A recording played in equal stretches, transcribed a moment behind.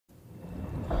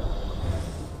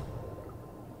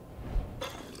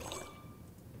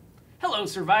Hello,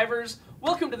 survivors!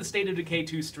 Welcome to the State of Decay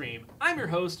 2 stream. I'm your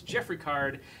host, Jeffrey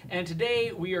Card, and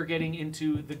today we are getting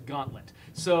into the Gauntlet.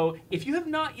 So, if you have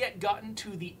not yet gotten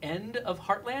to the end of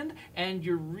Heartland, and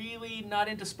you're really not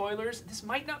into spoilers, this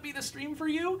might not be the stream for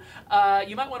you.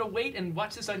 You might want to wait and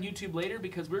watch this on YouTube later,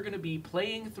 because we're going to be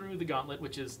playing through the Gauntlet,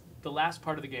 which is the last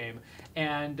part of the game.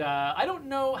 And I don't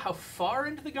know how far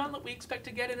into the Gauntlet we expect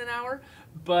to get in an hour,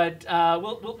 but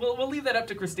we'll leave that up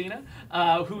to Christina,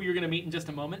 who you're going to meet in just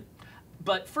a moment.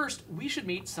 But first, we should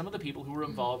meet some of the people who were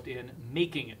involved in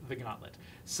making the Gauntlet.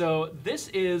 So this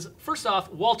is, first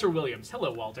off, Walter Williams.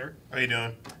 Hello, Walter. How you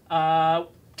doing?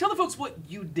 Tell the folks what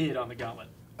you did on the Gauntlet.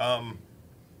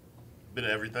 Bit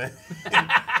of everything.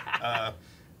 What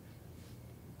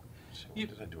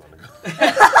did I do on the Gauntlet?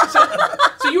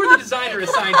 So you were the designer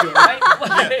assigned to it, right?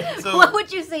 Yeah, so what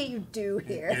would you say you do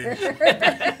here?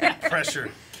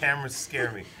 pressure. Cameras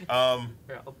scare me.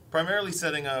 Primarily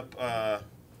setting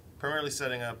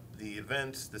up the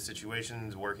events, the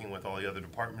situations, working with all the other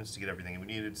departments to get everything we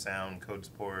needed, sound, code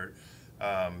support,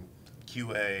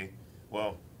 QA.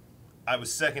 Well, I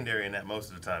was secondary in that most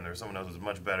of the time. There was someone else who was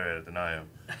much better at it than I am.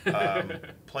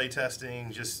 Play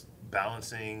testing, just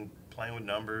balancing, playing with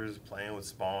numbers, playing with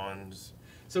spawns,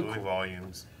 moving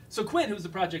volumes. So Quinn, who's the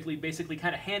project lead, basically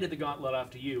kind of handed the Gauntlet off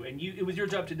to you, and it was your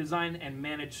job to design and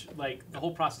manage like the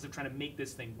whole process of trying to make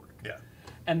this thing work. Yeah.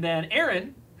 And then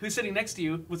Erin, who's sitting next to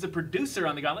you, was the producer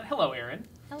on the Gauntlet. Hello, Erin.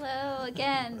 Hello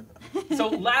again. So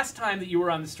last time that you were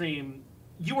on the stream,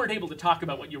 you weren't able to talk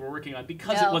about what you were working on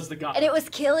because it was the Gauntlet. And it was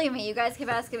killing me. You guys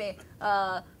kept asking me,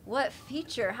 what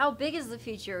feature? How big is the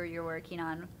feature you're working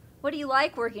on? What do you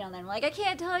like working on? I'm like, I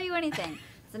can't tell you anything.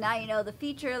 So now you know the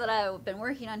feature that I've been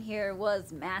working on here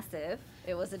was massive.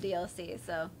 It was a DLC,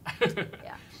 so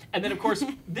yeah. And then, of course,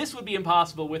 this would be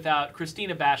impossible without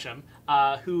Christiana Basham,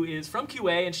 who is from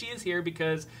QA, and she is here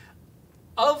because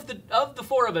of the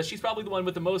four of us, she's probably the one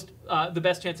with the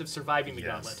best chance of surviving the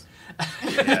Gauntlet.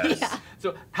 Yes. Yeah.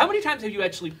 So, how many times have you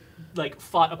actually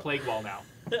fought a plague wall now?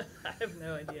 I have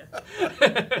no idea.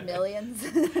 Millions.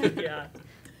 Yeah.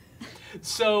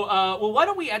 So, well, why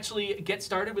don't we actually get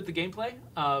started with the gameplay?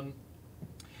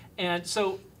 And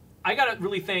so, I gotta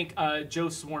really thank Joe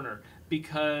Swarner,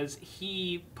 because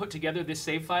he put together this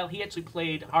save file. He actually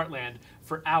played Heartland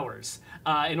for hours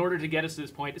in order to get us to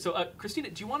this point. So, Christina,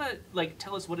 do you want to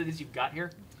tell us what it is you've got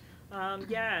here?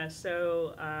 Yeah,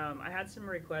 so I had some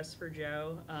requests for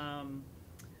Joe.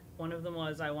 One of them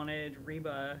was I wanted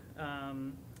Reba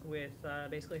with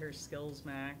basically her skills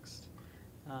maxed.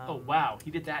 Oh, wow.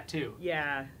 He did that, too.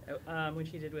 Yeah, which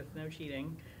he did with no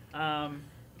cheating.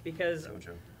 Because No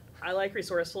joke. I like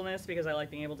resourcefulness because I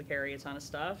like being able to carry a ton of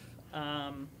stuff.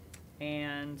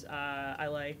 And I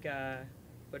like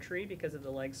butchery because of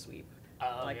the leg sweep.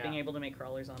 I like being able to make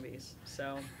crawler zombies.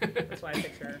 So that's why I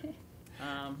picked her.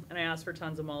 And I asked for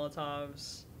tons of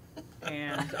Molotovs.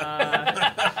 And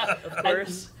of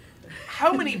course...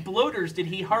 How many bloaters did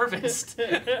he harvest?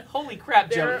 Holy crap,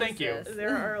 Joe, thank you.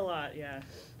 There are a lot, yeah.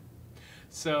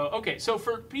 So, okay, so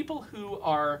for people who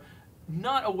are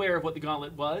not aware of what the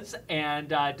Gauntlet was and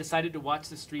decided to watch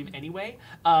the stream anyway,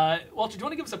 Walter, do you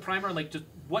want to give us a primer on just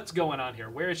what's going on here?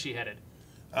 Where is she headed?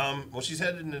 Well, she's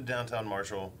headed into downtown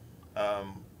Marshall.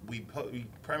 We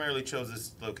primarily chose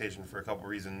this location for a couple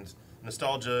reasons.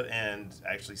 Nostalgia and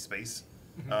actually space.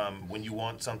 When you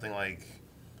want something like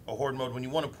a horde mode, when you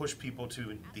want to push people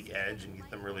to the edge and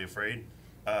get them really afraid,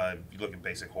 you look at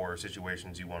basic horror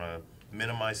situations. You want to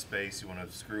minimize space, you want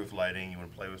to screw with lighting, you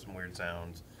want to play with some weird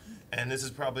sounds. And this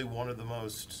is probably one of the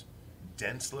most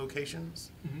dense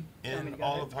locations in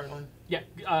all of Heartland. Yeah,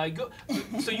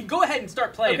 so you go ahead and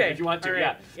start playing Okay, if you want to. all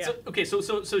right, Yeah. yeah.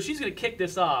 So she's going to kick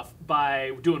this off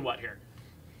by doing what here?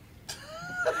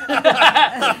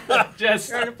 Just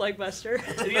You're on a plague buster.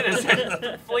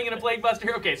 flinging a plague buster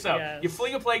here. Okay, so Yes. you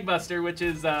fling a plague buster, which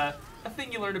is a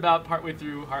thing you learned about partway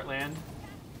through Heartland,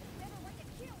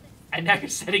 and now you're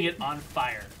setting it on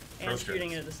fire. And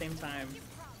shooting it at the same time.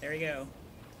 There you go.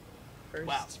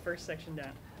 First section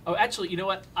down. Oh, actually, you know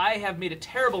what? I have made a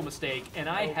terrible mistake, and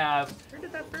I have Where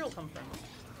did that barrel come from?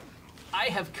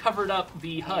 covered up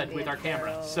the HUD with our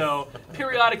camera. Feral. So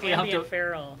periodically I'll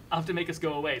Feral. have to make us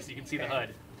go away so you can see the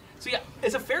HUD. So yeah,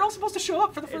 is a feral supposed to show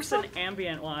up for the first time? It's an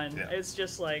ambient one. Yeah. It's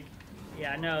just like,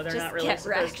 yeah, no, they're Just not really get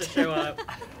supposed to wrecked. show up.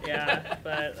 Yeah,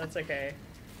 but that's okay.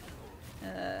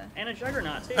 And a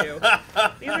juggernaut too.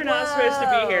 These are not supposed to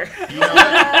be here. You know,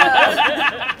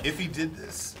 if he did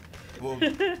this, well,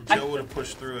 Joe would have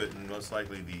pushed through it, and most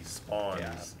likely the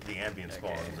spawns, the ambient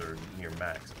spawns, are near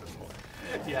max at this point.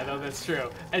 Yeah, no, that's true.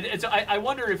 And so I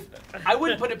wonder if I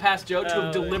wouldn't put it past Joe to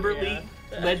have deliberately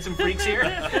led some freaks here.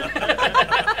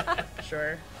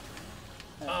 Sure.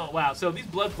 Oh wow! So these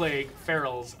Blood Plague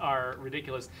ferals are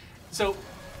ridiculous. So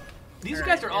these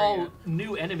guys are all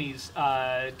new enemies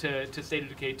to State of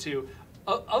Decay 2.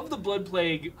 Of the Blood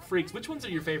Plague freaks, which ones are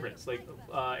your favorites? Like,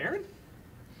 Erin?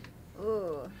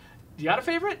 Ooh. Do you got a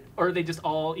favorite, or are they just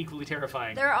all equally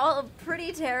terrifying? They're all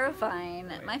pretty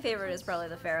terrifying. My favorite is probably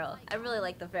the feral. I really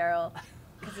like the feral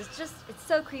because it's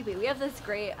so creepy. We have this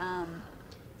great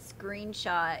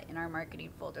screenshot in our marketing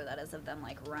folder that is of them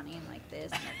like running like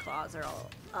this, and their claws are all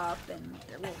up and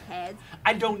their little heads.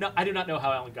 I do not know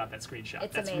how Alan got that screenshot.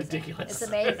 It's That's amazing. ridiculous. It's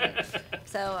amazing.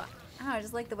 So I don't know, I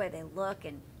just like the way they look,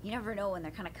 and you never know when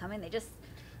they're kind of coming. They just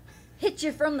hit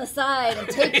you from the side and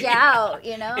take you out,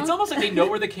 you know? It's almost like they know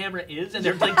where the camera is, and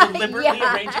they're like deliberately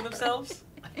arranging themselves.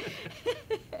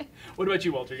 What about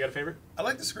you, Walter? You got a favorite? I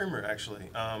like the Screamer, actually.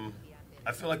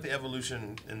 I feel like the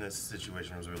evolution in this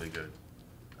situation was really good.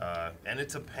 And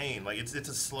it's a pain. Like, it's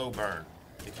a slow burn.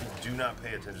 If you do not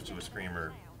pay attention to a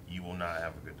Screamer, you will not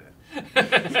have a good day.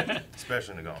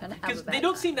 Especially in the Gauntlet. Because they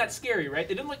don't seem that scary, right?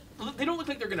 They don't look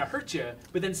like they're going to hurt you,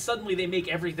 but then suddenly they make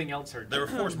everything else hurt you. They're a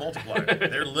force multiplier.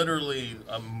 They're literally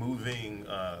a moving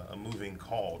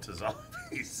call to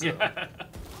zombies. So. Yeah.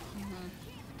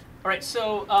 All right,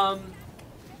 so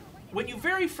when you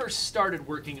very first started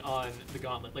working on the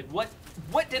Gauntlet, like what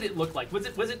did it look like? Was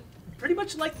it pretty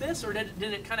much like this, or did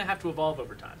it kind of have to evolve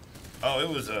over time? Oh, it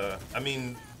was. I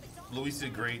mean, Luis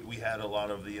did great. We had a lot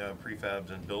of the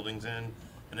prefabs and buildings in,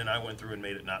 and then I went through and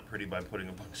made it not pretty by putting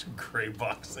a bunch of gray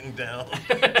boxing down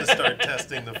to start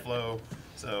testing the flow.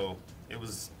 So it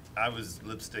was. I was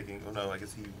lipsticking. Oh no, I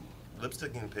guess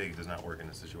lipsticking pig does not work in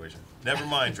this situation. Never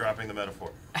mind dropping the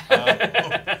metaphor.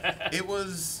 It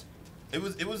was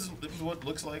what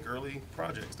looks like early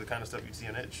projects, the kind of stuff you'd see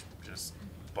on Itch. Just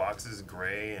boxes,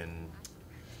 gray, and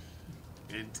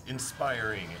it's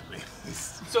inspiring at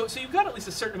least. So you've got at least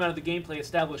a certain amount of the gameplay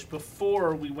established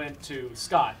before we went to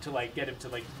Scott to like get him to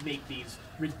like make these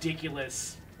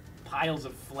ridiculous piles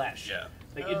of flesh. Yeah.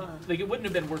 It wouldn't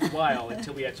have been worthwhile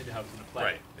until we actually knew how it was going to play.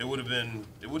 Right. It wouldn't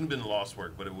have been lost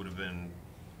work, but it would have been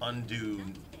undue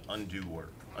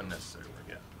work, unnecessary work.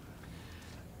 Yeah.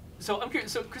 So I'm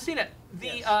curious. So Christina,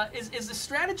 is the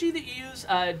strategy that you use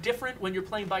different when you're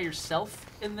playing by yourself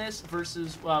in this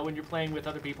versus when you're playing with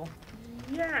other people?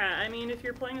 Yeah, I mean, if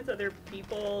you're playing with other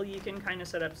people, you can kind of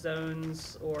set up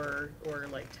zones or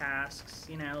like tasks.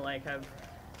 You know, like have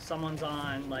someone's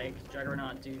on like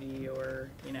Juggernaut duty, or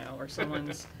you know, or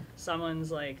someone's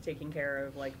like taking care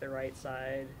of like the right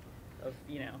side of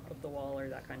of the wall or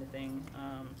that kind of thing.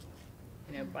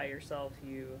 You know, by yourself,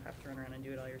 you have to run around and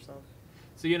do it all yourself.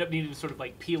 So you end up needing to sort of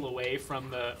like peel away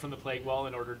from the plague wall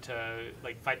in order to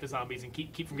like fight the zombies and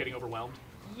keep from getting overwhelmed.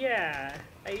 Yeah,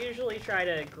 I usually try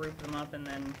to group them up and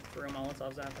then throw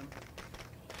Molotovs at them.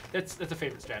 That's a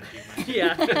favorite strategy of mine.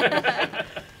 Yeah.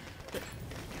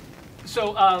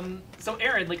 So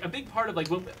Erin, like a big part of like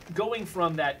going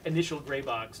from that initial gray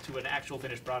box to an actual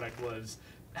finished product was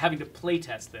having to play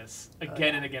test this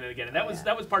again and again and again, and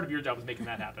that was part of your job, was making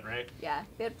that happen, right? Yeah,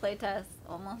 we had play tests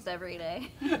almost every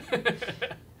day.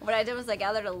 What I did was I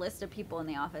gathered a list of people in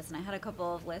the office, and I had a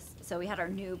couple of lists. So we had our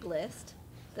noob list,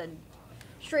 the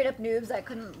straight up noobs that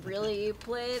couldn't really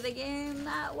play the game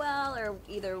that well or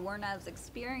either weren't as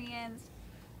experienced,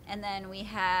 and then we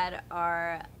had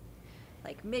our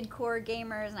like mid-core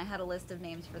gamers, and I had a list of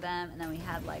names for them, and then we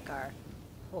had like our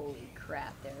holy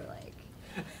crap, they were like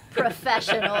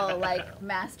professional like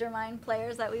mastermind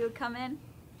players that we would come in.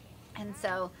 And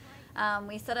so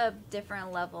we set up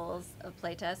different levels of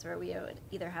playtests where we would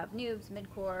either have noobs,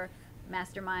 mid-core,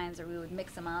 masterminds, or we would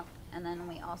mix them up. And then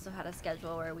we also had a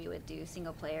schedule where we would do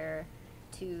single player,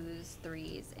 2s,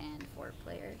 3s, and 4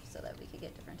 players, so that we could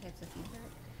get different types of feedback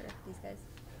for these guys.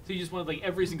 So you just wanted, like,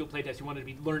 every single playtest, you wanted to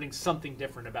be learning something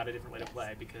different about a different way to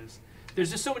play, because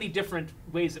there's just so many different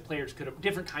ways that players could,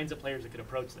 different kinds of players that could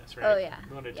approach this, right? Oh yeah.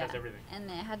 You wanted to test everything. And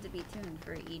it had to be tuned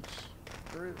for each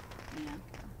group, you know.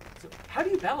 So how do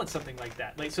you balance something like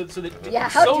that? Like so that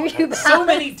how do you balance? So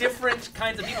many different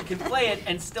kinds of people can play it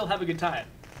and still have a good time.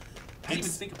 How do you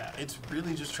even think about it? It's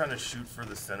really just trying to shoot for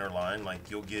the center line. Like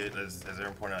you'll get, as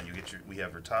Erin pointed out, we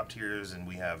have our top tiers, and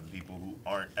we have the people who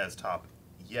aren't as top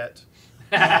yet.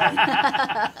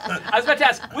 I was about to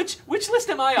ask, which list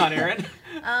am I on, Erin?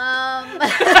 I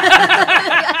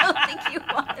don't think you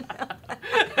want to know.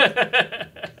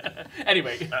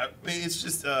 Anyway. It's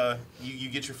just, you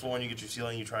get your floor and you get your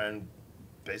ceiling, you try and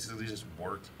basically just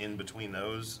work in between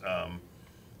those.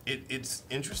 It's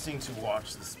interesting to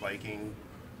watch the spiking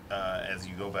as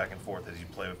you go back and forth, as you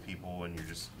play with people and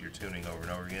you're tuning over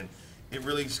and over again. It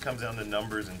really just comes down to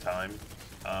numbers and time.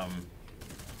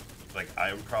 like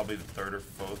I'm probably the third or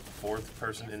fourth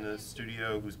person in the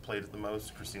studio who's played it the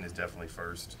most. Christina's definitely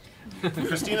first.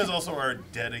 Christina's also our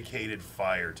dedicated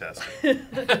fire tester.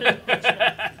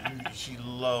 She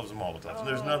loves Molotovs, and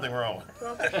there's nothing wrong with it.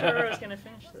 Well, I'm sure I was going to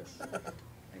finish this.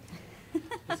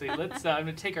 Let's see. I'm going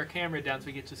to take our camera down so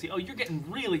we get to see. Oh, you're getting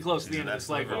really close to the end of this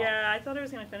leg roll. Yeah, I thought I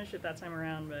was going to finish it that time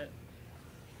around, but.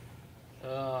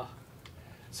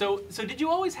 So did you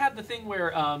always have the thing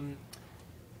where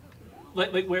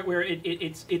where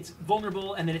it's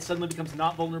vulnerable and then it suddenly becomes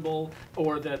not vulnerable,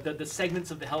 or the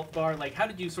segments of the health bar? Like, how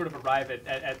did you sort of arrive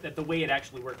at the way it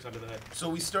actually works under the hood? So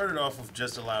we started off with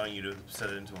just allowing you to set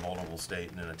it into a vulnerable state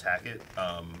and then attack it.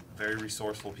 Very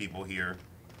resourceful people here.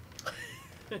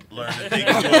 Learned that they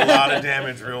can do a lot of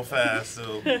damage real fast.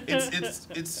 So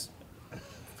it's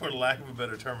for lack of a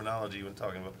better terminology when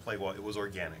talking about Plague Wall, it was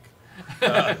organic.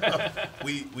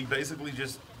 We basically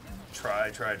just try.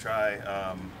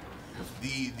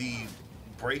 The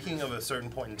breaking of a certain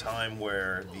point in time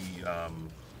where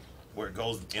where it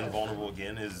goes invulnerable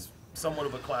again is somewhat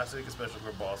of a classic, especially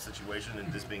for a boss situation,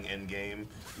 and this being end game,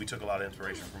 we took a lot of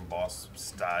inspiration from boss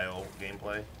style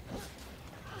gameplay.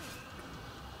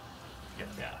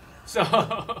 Yeah. So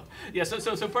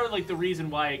so part of like the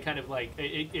reason why it kind of like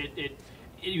it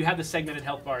you have the segmented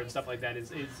health bar and stuff like that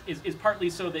is partly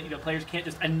so that, you know, players can't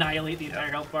just annihilate the entire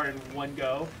health bar in one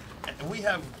go. And we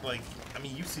have, like, I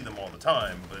mean, you see them all the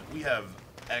time, but we have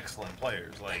excellent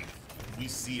players. Like, we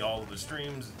see all of the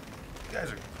streams. You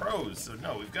guys are pros, so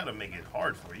no, we've got to make it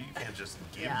hard for you. You can't just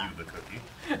give you the cookie.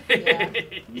 Yeah.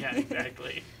 Yeah,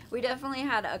 exactly. We definitely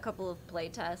had a couple of play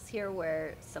tests here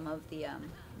where some of the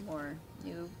more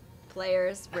new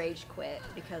players rage quit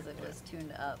because it was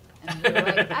tuned up. And we were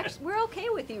like, actually, we're okay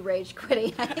with you rage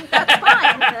quitting. I think that's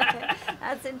fine.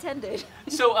 That's intended.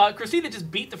 So Christina just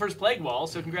beat the first Plague Wall,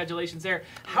 so congratulations there.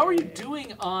 How are you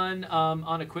doing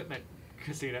on equipment,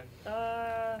 Christina?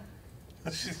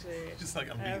 She's just like,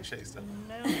 I'm being chased. No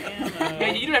ammo.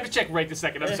 Yeah, you don't have to check right this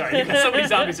second. I'm sorry. You've got so many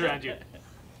zombies around you.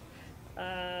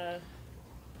 Yeah,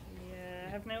 I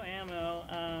have no ammo.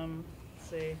 Let's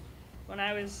see. When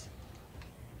I was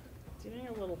doing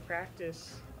a little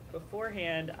practice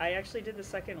beforehand, I actually did the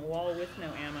second wall with no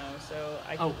ammo, so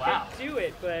I could do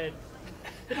it, but...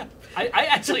 I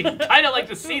actually kind of like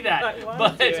to see that,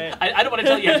 but I don't want to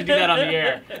tell you how to do that on the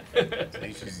air.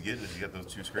 She's getting it. You got those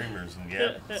two screamers, and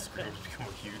yeah, screamers become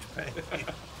a huge pain.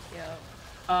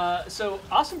 Yeah. So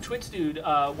Awesome Twitch Dude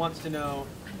wants to know,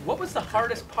 what was the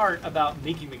hardest part about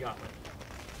making the Gauntlet?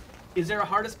 Is there a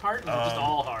hardest part, or is it just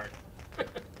all hard?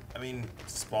 I mean,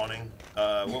 spawning.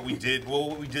 What we did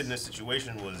in this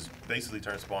situation was basically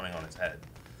turn spawning on its head.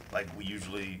 Like we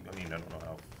usually, I mean, I don't know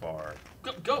how far.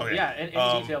 Go, okay. Yeah,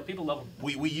 in detail. People love them.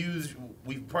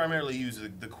 We primarily use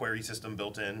the query system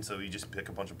built in, so you just pick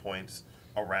a bunch of points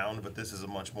around. But this is a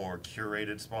much more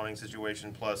curated spawning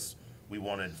situation. Plus, we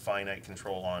wanted finite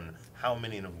control on how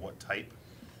many and of what type,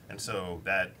 and so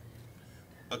that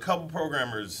a couple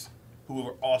programmers who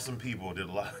were awesome people did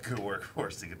a lot of good work for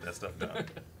us to get that stuff done.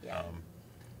 Yeah.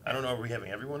 I don't know, are we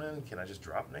having everyone in? Can I just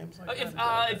drop names like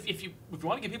that? If you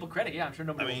want to give people credit, yeah, I'm sure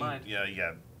nobody will mind. Yeah, you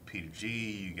got Peter G,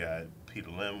 you got Peter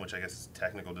Lim, which I guess is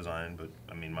technical design, but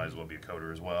I mean, might as well be a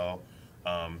coder as well.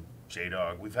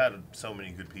 J-Dog, we've had so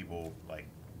many good people like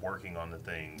working on the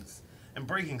things and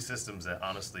breaking systems that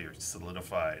honestly are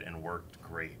solidified and worked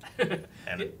great.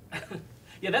 And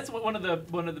yeah, that's one of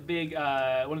the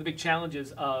big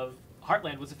challenges of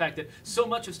Heartland was the fact that so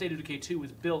much of State of Decay 2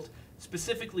 was built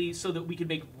specifically so that we could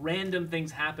make random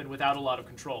things happen without a lot of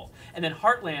control. And then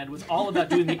Heartland was all about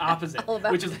doing the opposite,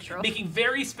 which is making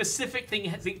very specific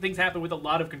things happen with a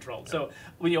lot of control. So,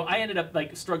 you know, I ended up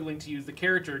like struggling to use the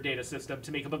character data system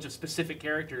to make a bunch of specific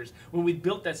characters when we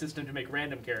built that system to make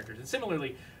random characters. And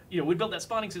similarly, you know, we built that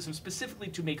spawning system specifically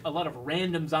to make a lot of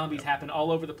random zombies happen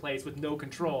all over the place with no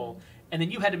control. And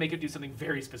then you had to make it do something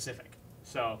very specific.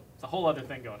 So it's a whole other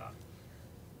thing going on.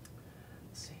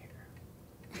 Let's see here.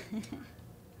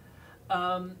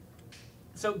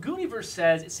 So Gooniverse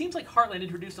says, it seems like Heartland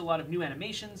introduced a lot of new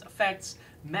animations, effects,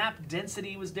 map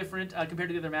density was different compared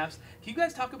to the other maps. Can you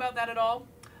guys talk about that at all?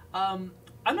 I'm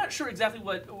not sure exactly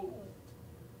what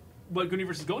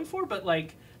Gooniverse is going for, but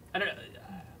like,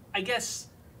 I guess,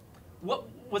 what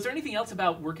was there anything else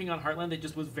about working on Heartland that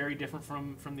just was very different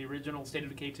from the original State of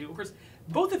Decay 2? Of course,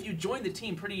 both of you joined the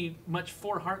team pretty much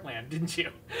for Heartland, didn't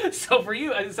you? So for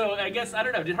you, so I guess, I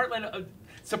don't know, did Heartland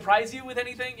surprise you with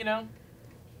anything, you know?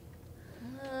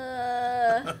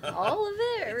 All of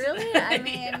it, really? I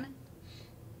mean,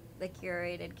 the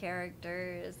curated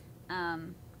characters.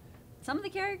 Some of the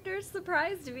characters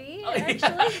surprised me, Oh, yeah.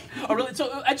 actually. Oh, really?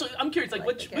 So, actually, I'm curious, like,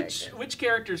 Like the which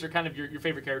characters are kind of your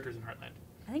favorite characters in Heartland?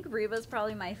 I think Reba's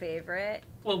probably my favorite.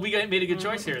 Well, we made a good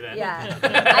choice here, then. Yeah.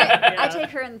 Yeah. I take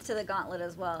her into the Gauntlet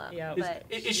as well. Yeah. But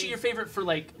Is she your favorite for,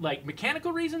 like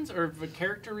mechanical reasons or for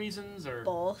character reasons? Or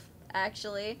both,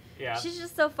 actually. Yeah. She's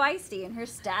just so feisty, and her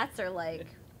stats are, like,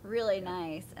 really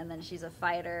nice. And then she's a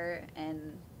fighter,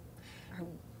 and her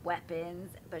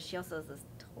weapons, but she also has this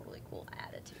totally cool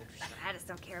attitude. She's like, I just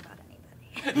don't care about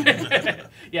anybody.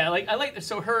 Yeah, I like this.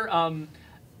 So her,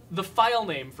 the file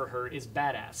name for her is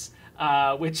Badass,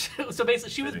 which, so basically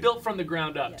she was built from the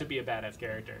ground up to be a badass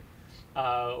character.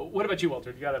 What about you, Walter?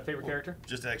 You got a favorite character?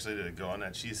 Just actually to go on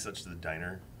that, she's such the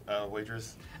diner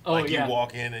waitress. Oh, like yeah. you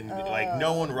walk in and like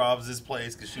no one robs this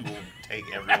place because she will take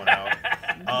everyone out.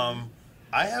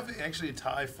 I have actually a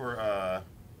tie for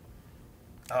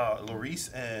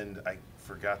Larice, and I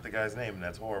forgot the guy's name, and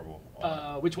that's horrible.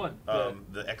 Which one?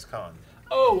 The ex-con.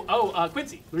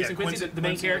 Quincy. Larice and Quincy, the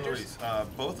main Quincy and characters. Larice.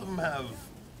 Both of them have.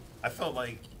 I felt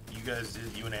like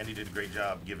you and Andy did a great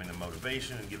job giving them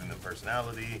motivation and giving them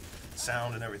personality,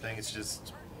 sound, and everything. It's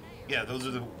just, yeah, those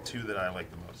are the two that I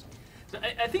like the most. So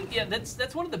I think, yeah,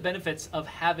 that's one of the benefits of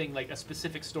having like a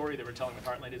specific story that we're telling with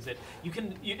Heartland is that you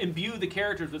imbue the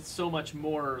characters with so much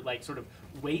more like sort of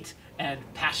weight and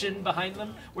passion behind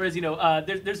them. Whereas,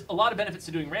 there's a lot of benefits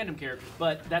to doing random characters,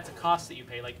 but that's a cost that you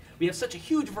pay. Like, we have such a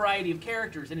huge variety of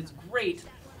characters, and it's great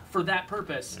for that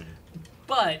purpose.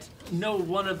 But no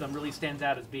one of them really stands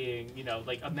out as being,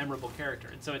 like a memorable character.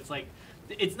 And so it's like,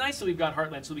 it's nice that we've got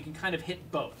Heartland so we can kind of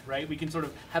hit both, right? We can sort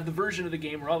of have the version of the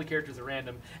game where all the characters are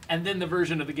random, and then the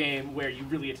version of the game where you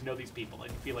really get to know these people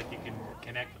and you feel like you can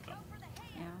connect with them.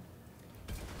 Yeah.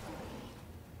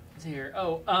 Let's see here.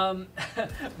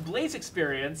 Blaze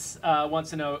Experience wants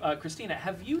to know, Christina,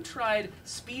 have you tried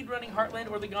speedrunning Heartland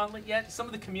or the Gauntlet yet? Some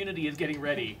of the community is getting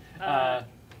ready to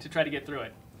try to get through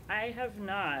it. I have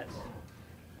not.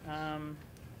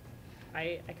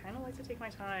 I kind of like to take my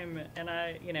time, and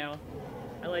I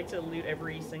like to loot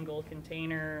every single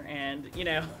container, and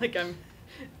like I'm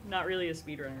not really a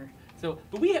speedrunner. So,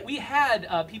 but we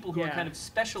had people who were kind of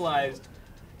specialized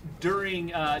during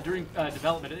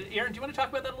development. Erin, do you want to talk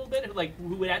about that a little bit? Like,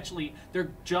 who would actually, their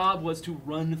job was to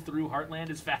run through Heartland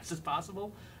as fast as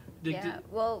possible?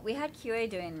 Well, we had QA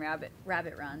doing rabbit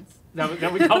runs.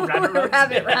 That we call rabbit runs?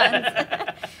 Rabbit runs.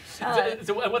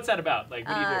 So what's that about? Like,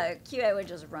 what do you do? QA would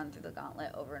just run through the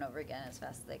Gauntlet over and over again as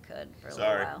fast as they could for a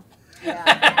Sorry. little while.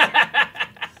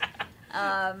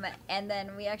 Yeah. And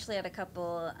then we actually had a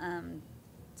couple.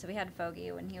 So we had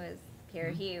Foggy when he was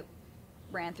here. He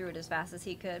ran through it as fast as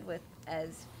he could with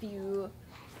as few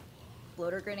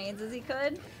floater grenades as he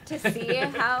could to see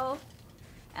how.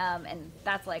 And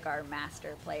that's like our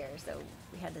master player, so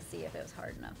we had to see if it was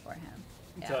hard enough for him.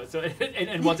 Yeah. So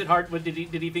and was it hard? Did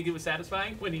he think it was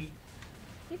satisfying when he?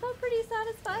 He felt pretty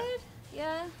satisfied.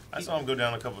 Yeah. I saw him go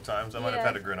down a couple times. I might have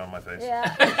had a grin on my face.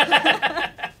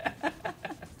 Yeah.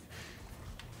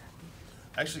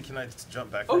 Actually, can I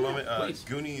jump back for a moment? Please.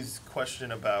 Gooni's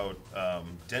question about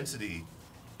density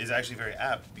is actually very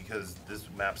apt because this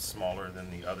map's smaller than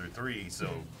the other three, so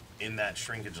in that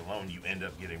shrinkage alone, you end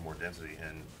up getting more density.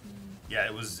 And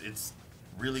yeah, it's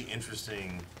really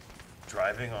interesting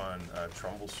driving on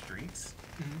Trumbull streets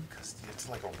because it's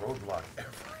like a roadblock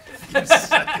every few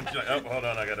seconds. You're like, oh, hold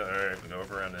on, I gotta go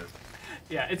around this.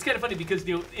 Yeah, it's kind of funny because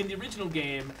in the original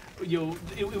game,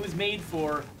 it was made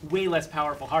for way less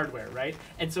powerful hardware, right?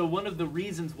 And so one of the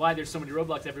reasons why there's so many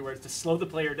roadblocks everywhere is to slow the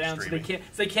player down so they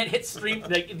can't hit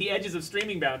the edges of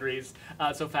streaming boundaries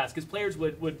so fast. Because players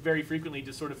would very frequently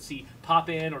just sort of pop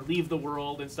in or leave the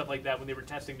world and stuff like that when they were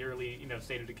testing the early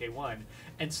State of Decay 1,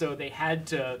 and so they had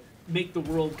to make the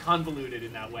world convoluted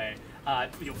in that way.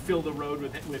 Fill the road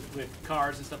with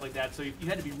cars and stuff like that. So you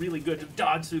had to be really good to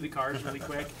dodge through the cars really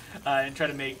quick and try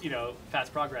to make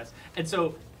fast progress. And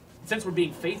so since we're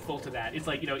being faithful to that, it's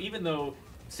like even though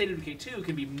State of Decay 2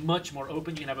 can be much more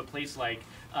open, you can have a place like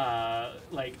I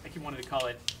keep wanting to call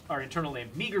it our internal name,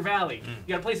 Meager Valley.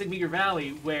 You got a place like Meager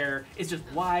Valley where it's just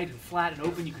wide and flat and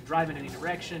open. You can drive in any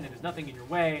direction and there's nothing in your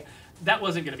way. That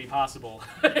wasn't going to be possible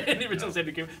in the original State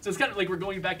of Decay. So it's kind of like we're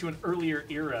going back to an earlier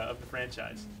era of the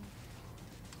franchise.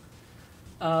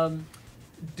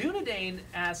 Dunedane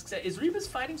asks, is Reba's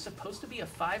fighting supposed to be a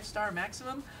 5-star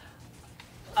maximum?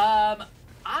 I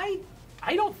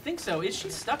don't think so. Is she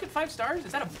stuck at 5 stars?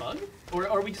 Is that a bug?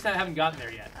 Or we just haven't gotten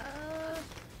there yet?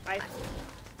 I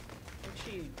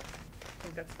think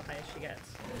that's the highest she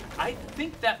gets. I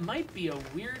think that might be a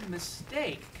weird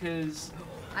mistake, because...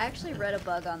 I actually read a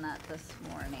bug on that this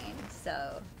morning,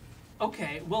 so...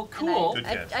 Okay, well, cool. Good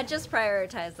catch. I just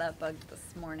prioritized that bug this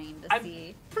morning to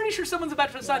see. Pretty sure someone's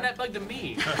about to assign that bug to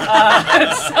me.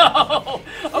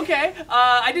 Okay.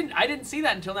 I didn't see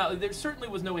that until now. There certainly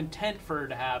was no intent for her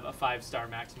to have a 5-star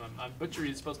maximum.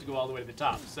 Butchery is supposed to go all the way to the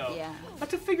top. So Yeah. I have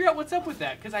to figure out what's up with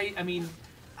that, because I mean,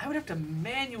 I would have to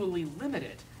manually limit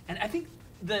it, and I think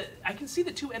I can see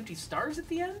the 2 empty stars at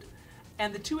the end,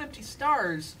 and the 2 empty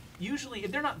stars usually,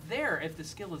 if they're not there, if the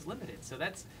skill is limited. So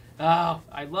that's. Oh,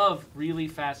 I love really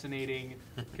fascinating,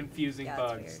 confusing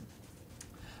bugs. Weird.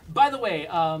 By the way,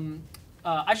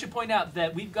 I should point out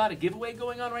that we've got a giveaway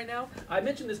going on right now. I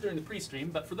mentioned this during the pre-stream,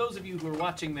 but for those of you who are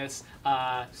watching this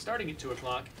starting at 2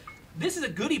 o'clock, this is a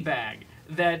goodie bag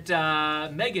that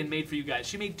Megan made for you guys.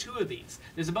 She made 2 of these.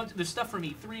 There's stuff from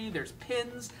E3. There's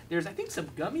pins. There's, I think, some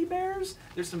gummy bears.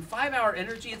 There's some 5-hour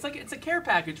energy. It's a care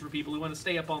package for people who want to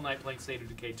stay up all night playing State of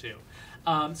Decay 2.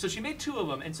 So she made 2 of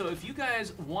them, and so if you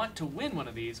guys want to win one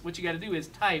of these, what you got to do is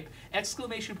type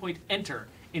 !enter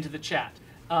into the chat.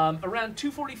 Around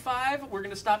 2:45, we're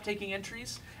going to stop taking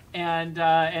entries, and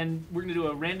we're going to do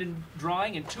a random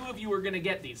drawing, and 2 of you are going to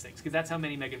get these things, because that's how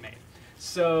many Megan made.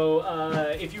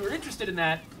 So if you were interested in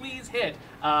that, please hit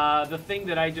the thing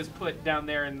that I just put down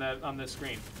there on the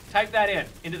screen. Type that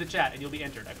into the chat, and you'll be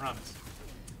entered, I promise.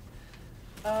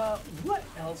 What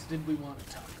else did we want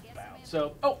to talk about?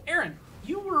 So, Erin,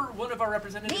 you were one of our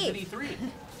representatives at E3.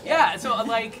 Yeah, so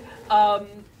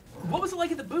what was it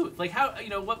like at the booth? Like how,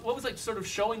 what was like sort of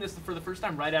showing this for the first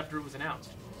time right after it was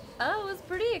announced? Oh, it was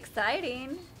pretty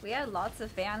exciting. We had lots of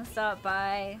fans stop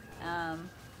by,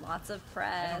 lots of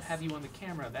press. I don't have you on the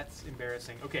camera. That's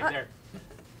embarrassing. Okay, there.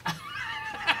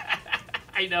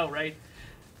 I know, right?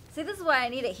 See, this is why I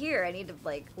need it here. I need to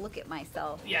look at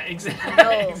myself. Yeah,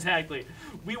 exactly. Exactly.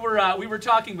 We were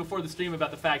talking before the stream about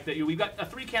the fact that we've got a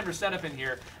 3-camera setup in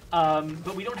here,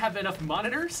 but we don't have enough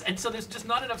monitors, and so there's just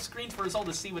not enough screens for us all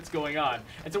to see what's going on.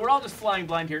 And so we're all just flying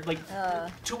blind here.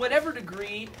 To whatever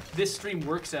degree this stream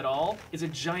works at all is a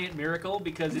giant miracle,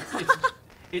 because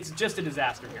it's just a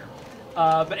disaster here.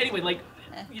 But anyway,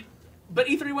 but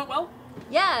E3 went well?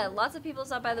 Yeah, lots of people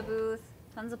stopped by the booth,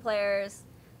 tons of players.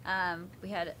 We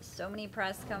had so many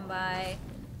press come by,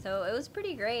 so it was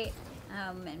pretty great.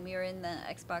 And we were in the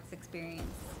Xbox experience.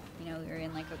 We were in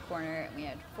a corner, and we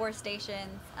had 4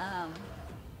 stations.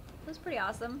 It was pretty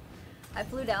awesome. I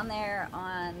flew down there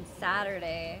on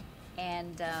Saturday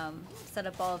and set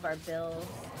up all of our builds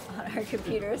on our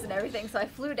computers and everything. So I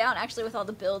flew down actually with all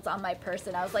the builds on my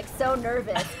person. I was so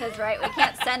nervous because we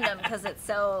can't send them because it's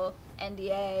so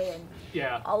NDA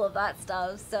and all of that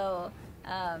stuff. So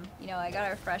I got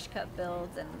our fresh cut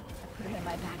builds and I put them in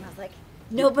my bag, and I was like,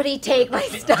 nobody take my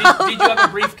stuff. Did you have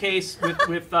a briefcase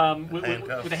with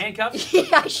a handcuff? Yeah,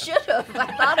 I should have.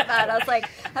 I thought about it. I was like,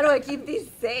 how do I keep these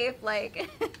safe?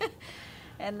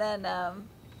 And then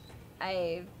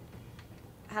I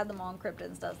had them all encrypted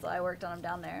and stuff, so I worked on them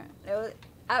down there.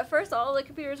 At first, all the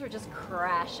computers were just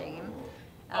crashing.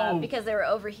 Because they were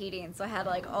overheating, so I had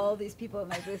all these people in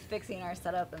my booth fixing our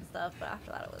setup and stuff. But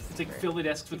after that, it was. It's fill the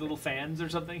desks with little fans or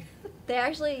something. They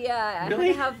actually, I really?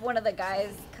 had to have one of the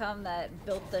guys come that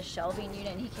built the shelving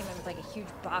unit, and he came in with a huge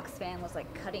box fan, was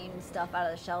cutting stuff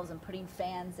out of the shelves and putting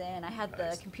fans in. I had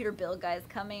the computer build guys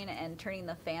coming and turning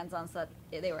the fans on, so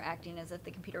that they were acting as if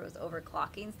the computer was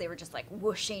overclocking. So they were just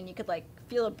whooshing. You could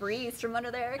feel a breeze from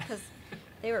under there because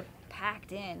they were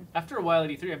packed in. After a while at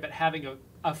E3, I bet having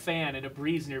a fan and a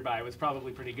breeze nearby was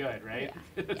probably pretty good, right?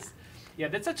 Yeah. Yeah,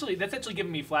 that's actually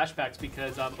giving me flashbacks,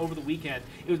 because over the weekend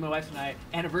it was my wife and I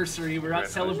anniversary. We were out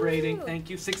celebrating. Thank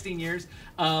you, 16 years,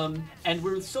 and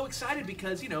we were so excited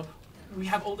because we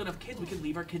have old enough kids, we can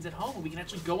leave our kids at home and we can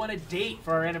actually go on a date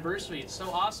for our anniversary. It's so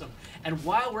awesome. And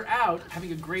while we're out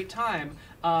having a great time,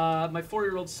 my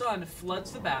 4-year-old son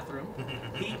floods the bathroom.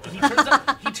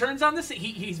 He turns on the sink.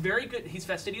 He's very good. He's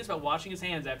fastidious about washing his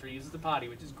hands after he uses the potty,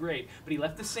 which is great. But he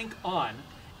left the sink on,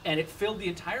 and it filled the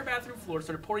entire bathroom floor,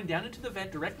 started pouring down into the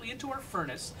vent directly into our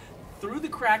furnace, through the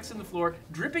cracks in the floor,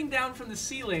 dripping down from the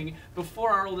ceiling before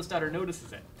our oldest daughter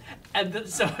notices it. And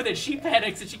so then she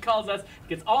panics and she calls us,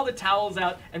 gets all the towels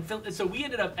out, and so we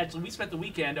ended up, we spent the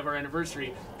weekend of our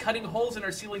anniversary cutting holes in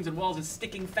our ceilings and walls and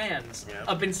sticking fans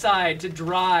up inside to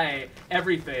dry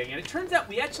everything. And it turns out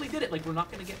we actually did it. We're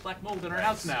not going to get black mold in our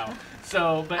house now.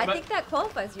 So, but I think that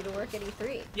qualifies you to work at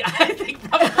E3. Yeah, I think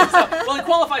probably so. Well, it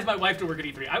qualifies my wife to work at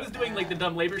E3. I was doing the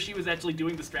dumb labor. She was actually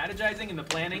doing the strategizing and the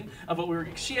planning of what we were.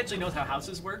 She actually knows how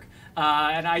houses work,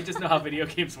 and I just know how video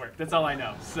games work. That's all I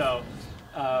know. So.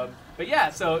 But yeah,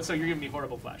 so you're giving me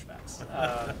horrible flashbacks.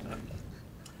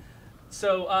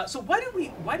 So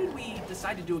why did we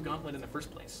decide to do a Gauntlet in the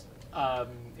first place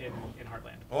in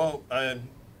Heartland? Well,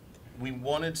 we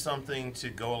wanted something to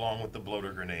go along with the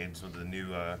bloater grenades with the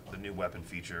new weapon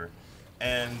feature.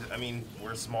 And I mean,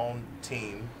 we're a small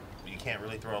team. You can't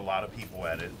really throw a lot of people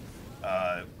at it.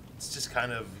 It's just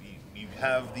kind of, you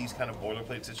have these kind of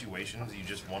boilerplate situations. You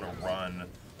just want to run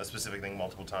a specific thing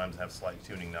multiple times, have slight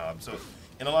tuning knobs. So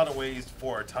in a lot of ways,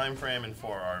 for our time frame and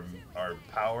for our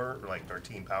power, like our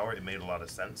team power, it made a lot of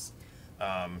sense.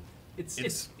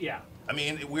 It's yeah. I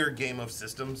mean, we're a game of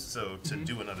systems, so to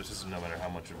do another system, no matter how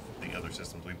much of the other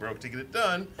systems we broke to get it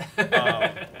done,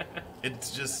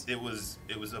 it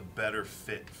was a better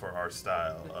fit for our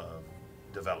style of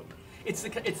development. It's the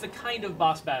kind of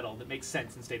boss battle that makes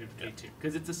sense in State of Decay 2,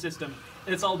 because it's a system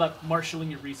and it's all about marshaling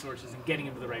your resources and getting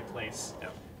them to the right place. Yeah.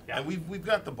 Yeah. And we've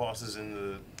got the bosses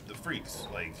in the freaks.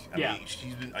 Like, I Yeah. mean,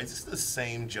 is this the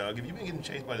same Jug? Have you been getting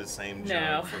chased by the same No.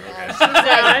 Jug? Yeah,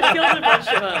 I killed a bunch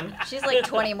of them. she's like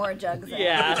 20 more jugs in.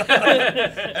 Yeah.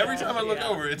 Every time I look Yeah.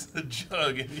 over, it's the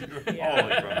Jug, and you're Yeah.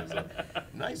 falling from it. So,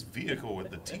 nice vehicle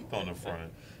with the teeth on the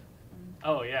front.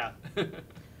 Oh yeah.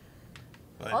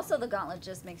 But, Also, the Gauntlet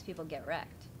just makes people get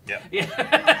wrecked. yeah. Yeah.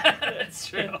 That's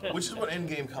true. Which is what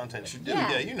endgame content should do.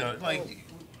 Yeah. Yeah, you know, like,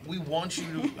 we want you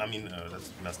to, I mean, that's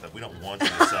messed up. We don't want you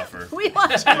to suffer. We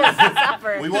want you to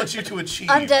suffer. We want you to achieve.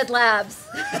 Undead Labs.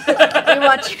 We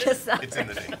want you to suffer. It's in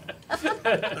the name.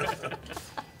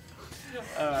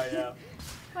 Yeah.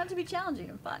 We want it to be challenging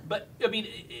and fun. But I mean,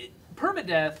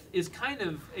 permadeath is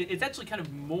it's actually kind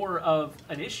of more of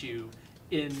an issue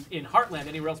in Heartland than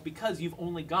anywhere else, because you've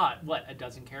only got what, a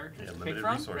dozen characters Yeah, to pick limited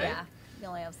from, resources. right? Yeah, you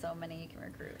only have so many you can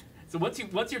recruit. So once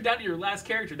you're down to your last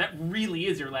character, that really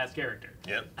is your last character.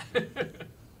 Yep.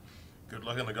 Good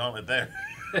luck on the gauntlet there.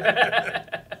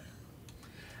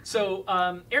 So,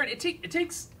 Erin, it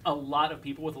takes a lot of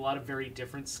people with a lot of very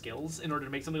different skills in order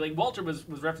to make something. Like Walter was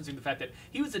referencing the fact that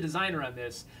he was a designer on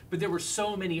this, but there were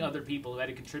so many other people who had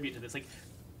to contribute to this. Like,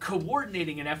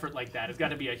 coordinating an effort like that has got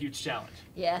to be a huge challenge.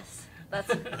 Yes,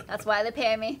 that's why they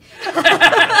pay me.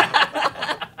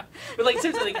 But like,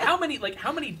 seriously, how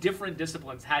many different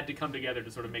disciplines had to come together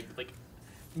to sort of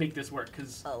make this work?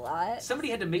 Because A lot. somebody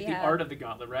had to make the Yeah. art of the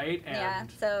gauntlet, right? Yeah,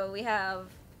 so we have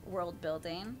world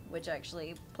building, which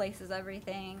actually places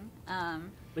everything.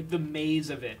 Like the maze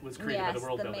of it was created by Yes, the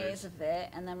world the builders. maze of it,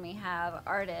 and then we have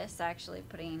artists actually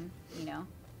putting,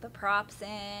 the props in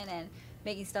and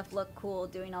making stuff look cool,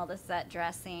 doing all the set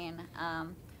dressing.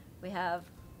 We have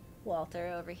Walter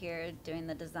over here doing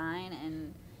the design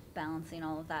and balancing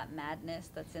all of that madness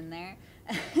that's in there.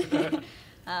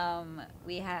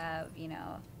 We have,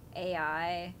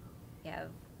 AI. We have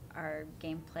our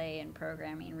gameplay and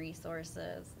programming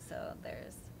resources. So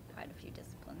there's quite a few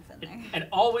disciplines in there. And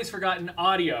always forgotten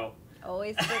audio.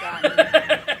 Always forgotten.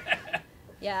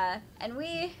 Yeah, and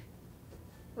we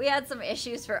had some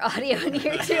issues for audio in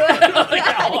here too.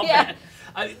 Yeah.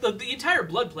 The entire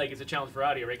Blood Plague is a challenge for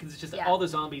audio, right? Because it's just that Yeah. all the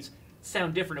zombies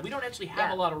sound different, and we don't actually have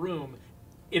Yeah. a lot of room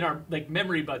in our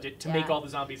memory budget to make Yeah. all the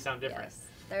zombies sound different. Yes.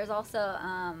 There's also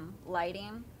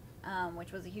lighting,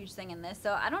 which was a huge thing in this.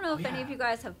 So I don't know if any of you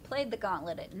guys have played the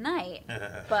Gauntlet at night,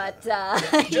 but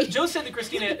Joe said that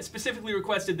Christina specifically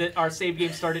requested that our save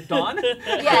game start at dawn.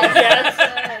 yes,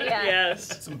 yeah.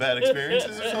 Yes. Some bad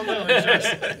experiences or something?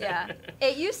 Like Yeah.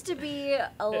 It used to be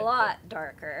a lot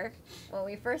darker when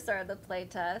we first started the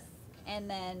playtest, and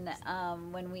then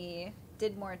when we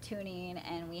did more tuning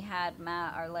and we had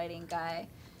Matt, our lighting guy,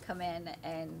 come in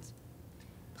and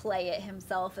play it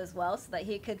himself as well so that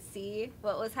he could see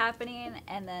what was happening,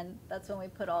 and then that's when we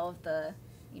put all of the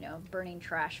burning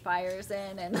trash fires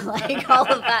in and like all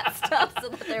of that stuff so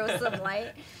that there was some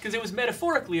light. Because it was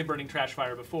metaphorically a burning trash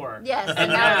fire before. Yes, And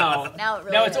and now it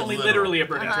really now it's is. only literally a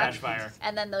burning Uh-huh. trash fire.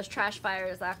 And then those trash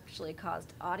fires actually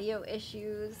caused audio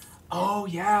issues. Oh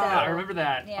yeah, I So, remember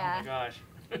that. yeah. Oh my gosh.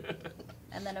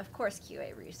 And then of course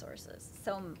QA resources.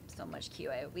 So much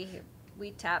QA.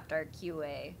 We tapped our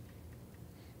QA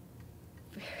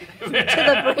to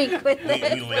the brink with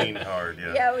this. we leaned hard,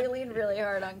 yeah. Yeah, we leaned really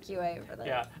hard on QA for that.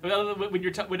 Yeah. Well, when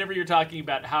whenever you're talking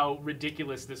about how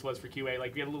ridiculous this was for QA,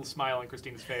 like we had a little smile on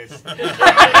Christina's face.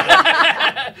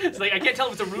 It's like I can't tell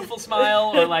if it's a rueful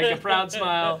smile or like a proud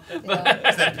smile, but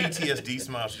It's that PTSD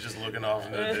smile. She's just looking off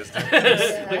into the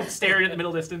distance. like staring at the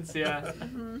middle distance. Yeah.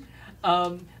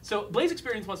 So Blaze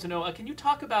Experience wants to know: can you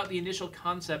talk about the initial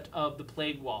concept of the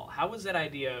Plague Wall? How was that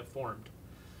idea formed?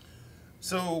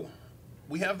 So,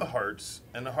 we have the hearts,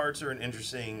 and the hearts are an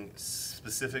interesting,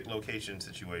 specific location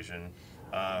situation.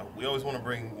 We always want to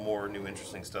bring more new,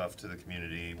 interesting stuff to the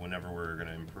community whenever we're going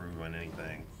to improve on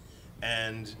anything.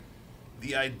 And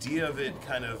the idea of it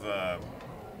kind of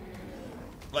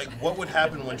Like, what would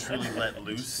happen when truly let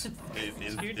loose if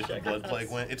the blood plague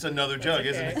went? It's another jug,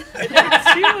 isn't it?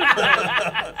 It's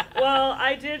huge. Well,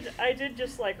 I did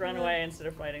just like run away instead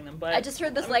of fighting them. But I just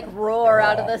heard this like roar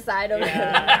out of the side of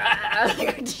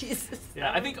it. Jesus.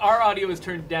 Yeah, I think our audio is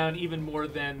turned down even more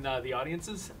than the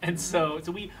audience's, and so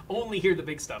we only hear the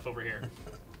big stuff over here.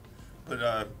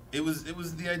 But it was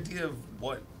the idea of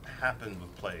what happened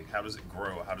with plague. How does it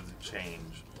grow? How does it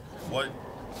change? What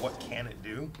can it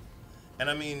do? And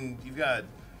I mean, you've got,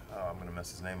 I'm going to mess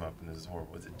his name up, and this is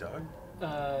horrible. Is it Doug?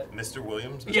 Mr.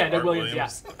 Williams? Mr. Yeah, Doug Art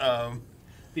Williams, yeah.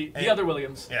 The other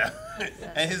Williams. Yeah.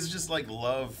 And his just, like,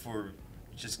 love for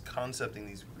just concepting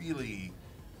these really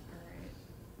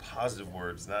positive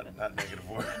words, not negative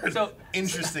words. So,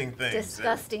 interesting things.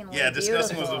 Disgustingly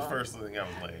disgusting beautiful. was the first thing I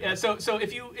was laying. Yeah, so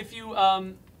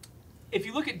if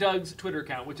you look at Doug's Twitter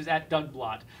account, which is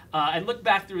 @DougBlot, and look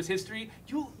back through his history,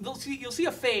 you'll see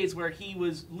a phase where he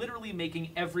was literally making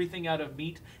everything out of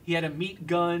meat. He had a meat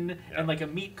gun and like a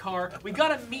meat car. We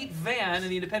got a meat van in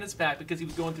the Independence Pack because he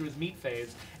was going through his meat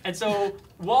phase. And so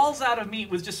walls out of meat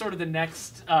was just sort of the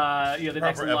next, the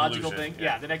next logical thing.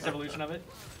 Yeah, the next evolution of it.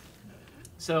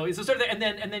 So sort of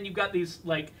there, and then you've got these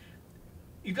like,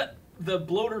 you've got the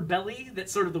bloater belly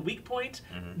that's sort of the weak point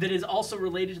that is also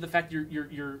related to the fact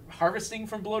you're harvesting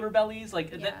from bloater bellies.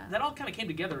 Like that all kind of came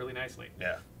together really nicely.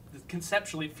 Yeah.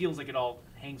 Conceptually, it feels like it all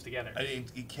hangs together.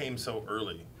 It came so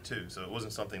early too, so it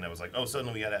wasn't something that was like, oh,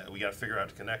 suddenly we gotta figure out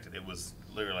to connect it. It was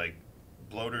literally like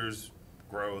bloaters,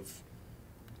 growth,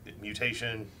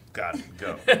 mutation. Got it,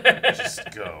 go.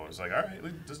 Just go. It's like, all right,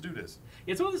 let's do this.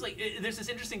 It's one of those, like, there's this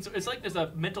interesting, it's like there's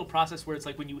a mental process where it's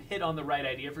like when you hit on the right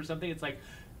idea for something, it's like,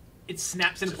 it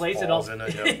snaps in place. It all,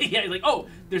 yeah, like, oh,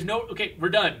 there's no, okay, we're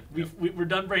done. We're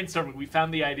done brainstorming. We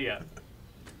found the idea.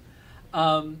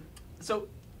 So,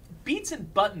 Beats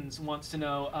and Buttons wants to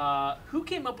know, who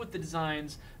came up with the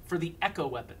designs for the Echo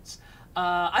weapons?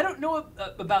 I don't know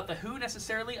about the who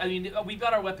necessarily. I mean, we've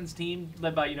got our weapons team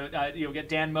led by we got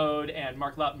Dan Mode and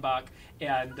Mark Lautenbach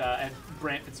and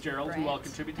Brant Fitzgerald, who all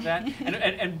contribute to that.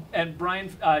 And Brian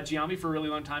Giammi for a really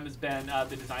long time has been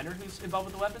the designer who's involved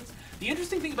with the weapons. The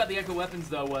interesting thing about the Echo weapons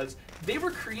though was they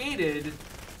were created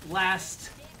last,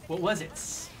 what was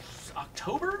it,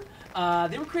 October?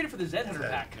 They were created for the Zed Hunter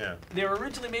pack. Yeah. They were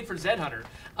originally made for Zed Hunter,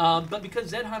 but because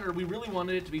Zed Hunter, we really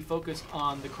wanted it to be focused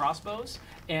on the crossbows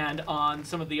and on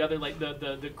some of the other, like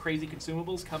the crazy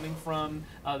consumables coming from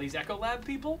these Echo Lab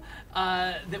people,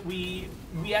 that we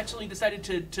actually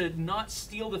decided to not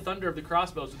steal the thunder of the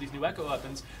crossbows with these new Echo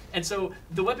weapons. And so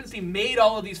the weapons team made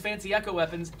all of these fancy Echo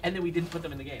weapons, and then we didn't put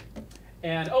them in the game.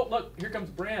 And, oh, look, here comes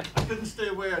Brant. I couldn't stay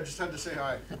away. I just had to say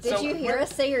hi. Did you hear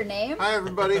us say your name? Hi,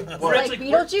 everybody. We're like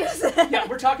Beetlejuice? Yeah,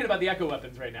 we're talking about the Echo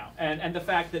weapons right now. And the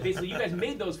fact that basically you guys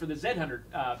made those for the Zed Hunter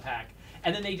pack,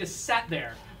 and then they just sat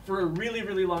there for a really,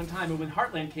 really long time. And when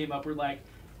Heartland came up, we're like,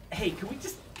 hey, can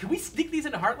we stick these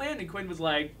into Heartland? And Quinn was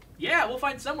like, yeah, we'll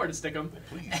find somewhere to stick them.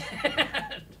 Please.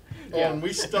 And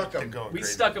we stuck them. We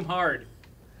stuck them hard.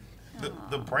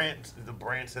 The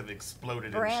Brants have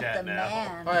exploded Brant in chat the now.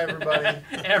 man. Hi, everybody.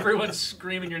 Everyone's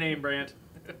screaming your name, Brant.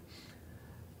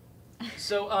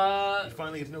 So, You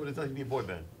finally get to know what it's like to be a boy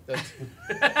band. That's...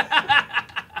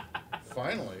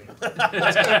 Finally.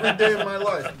 That's every day of my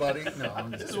life, buddy. No,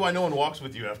 I'm just This is why no one walks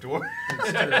with you afterward.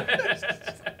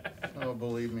 Oh,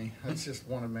 believe me. That's just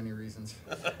one of many reasons.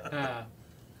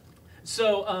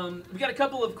 So, we got a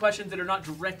couple of questions that are not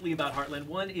directly about Heartland.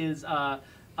 One is,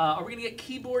 are we going to get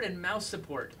keyboard and mouse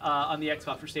support on the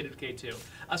Xbox for State of Decay 2?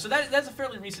 So that's a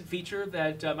fairly recent feature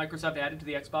that Microsoft added to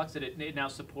the Xbox, that it now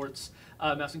supports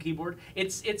mouse and keyboard.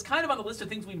 It's kind of on the list of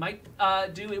things we might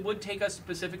do. It would take us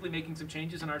specifically making some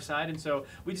changes on our side, and so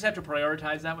we just have to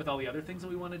prioritize that with all the other things that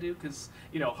we want to do, because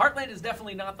Heartland is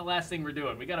definitely not the last thing we're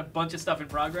doing. We got a bunch of stuff in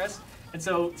progress, and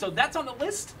so that's on the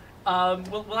list.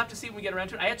 We'll have to see when we get around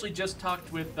to it. I actually just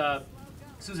talked with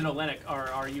Susan Olenek,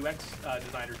 our UX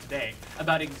designer today,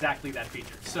 about exactly that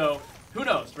feature. So who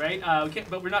knows, right?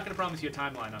 But we're not going to promise you a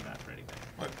timeline on that or anything.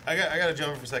 Look, I got to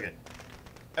jump in for a second.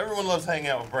 Everyone loves hanging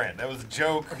out with Brant. That was a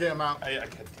joke. Okay, I'm out. I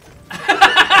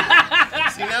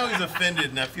See, now he's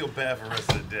offended, and I feel bad for the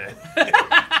rest of the day.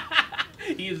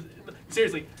 He is,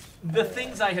 seriously, the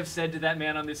things I have said to that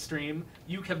man on this stream,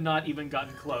 you have not even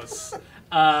gotten close.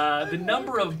 The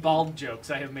number of bald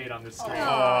jokes I have made on this stream.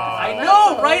 I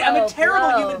know, right? I'm a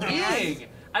terrible human being.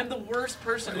 I'm the worst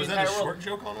person in the entire world. Was that a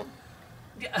short joke on him?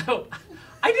 Yeah, oh,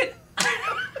 I did.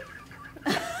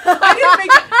 I didn't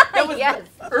make that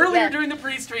was earlier during the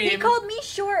pre-stream. He called me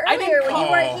short earlier when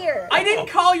you weren't here. I didn't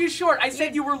call you short. I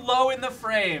said you were low in the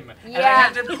frame. Yeah. And I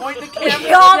had to point the camera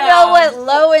We all down. know what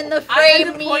low in the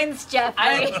frame means, Jeffrey.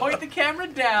 I had to point the camera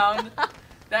down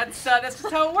That's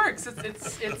just how it works.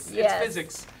 It's Yes.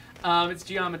 physics. It's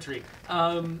geometry.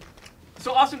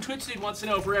 So Awesome Twitch Dude wants to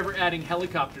know if we're ever adding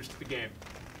helicopters to the game.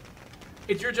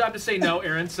 It's your job to say no,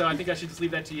 Erin, so I think I should just leave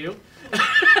that to you.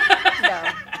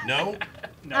 No. No?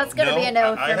 That's going to be a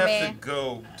no for I me. have to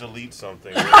go delete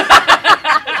something.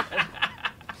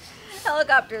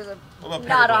 Helicopters are What about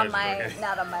not on paragliders?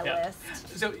 my Okay. Yeah.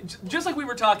 list. So just like we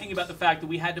were talking about the fact that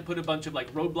we had to put a bunch of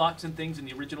like roadblocks and things in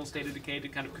the original State of Decay to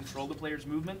kind of control the player's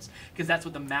movements, because that's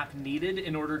what the map needed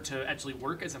in order to actually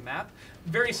work as a map.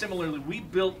 Very similarly, we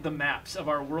built the maps of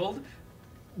our world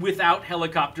without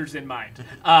helicopters in mind.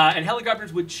 And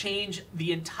helicopters would change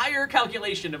the entire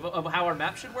calculation of how our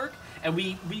map should work, and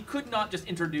we could not just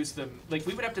introduce them. Like,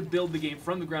 we would have to build the game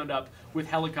from the ground up with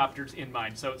helicopters in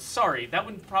mind. So, sorry, that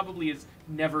one probably is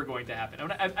never going to happen.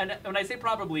 And when I say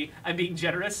probably, I'm being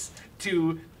generous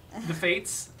to the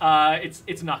fates.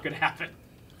 It's not going to happen.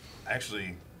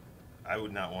 Actually, I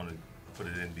would not want to put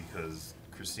it in because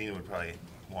Christina would probably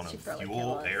want to She'd probably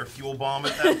kill us. air fuel bomb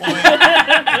at that point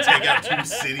and take out 2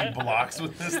 city blocks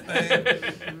with this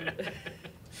thing.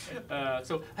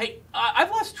 So, hey, I've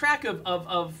lost track of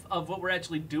what we're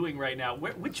actually doing right now.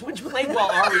 Which plague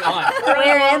wall are we on?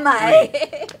 Where am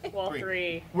I? Wall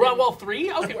 3. We're on wall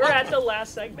 3? Okay, We're at the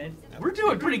last segment. We're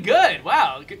doing pretty good.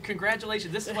 Wow.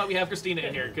 Congratulations. This is why we have Christina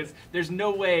in here, because there's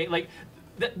no way, like,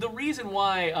 the reason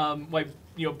why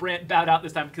Brant bowed out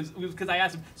this time because I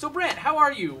asked him, so Brant, how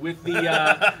are you with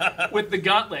the with the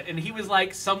Gauntlet? And he was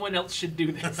like, someone else should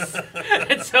do this.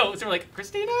 And so we're like,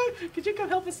 Christina, could you come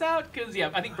help us out? Because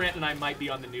I think Brant and I might be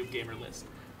on the noob gamer list.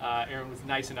 Aaron was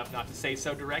nice enough not to say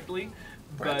so directly.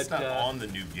 Brent's but, not on the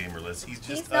noob gamer list. He's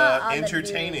just not on the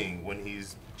entertaining when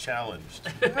he's challenged.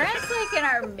 Brent's like in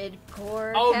our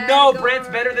mid-core Oh, category, no, Brent's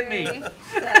better than me. So,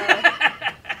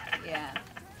 yeah.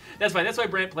 That's fine. That's why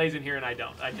Brant plays in here and I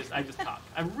don't. I just talk.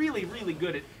 I'm really, really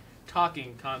good at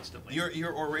talking constantly.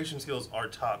 Your oration skills are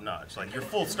top notch. Like you're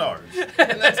full stars,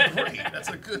 and that's great. That's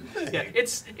a good thing. Yeah,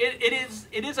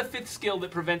 it is a 5th skill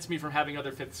that prevents me from having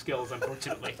other 5th skills,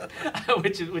 unfortunately,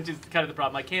 which is kind of the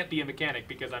problem. I can't be a mechanic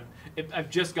because I've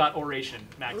just got oration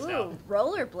maxed Ooh, out.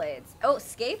 rollerblades. Oh,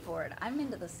 skateboard. I'm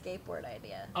into the skateboard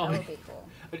idea. Oh, That would be cool.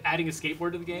 Adding a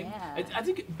skateboard to the game. Yeah. I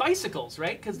think bicycles,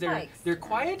 right? Because Bikes. they're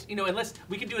quiet. Unless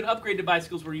we could do an upgrade to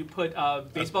bicycles where you put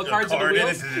baseball A cards on the card in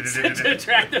wheels it. to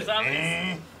attract the zombies.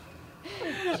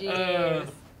 Jeez.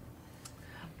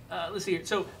 Let's see here.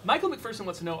 So Michael McPherson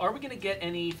wants to know, are we going to get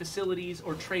any facilities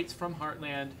or traits from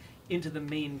Heartland into the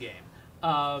main game?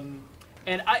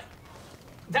 And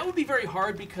that would be very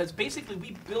hard because basically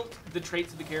we built the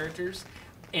traits of the characters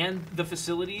and the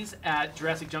facilities at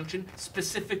Jurassic Junction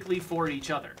specifically for each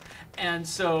other. And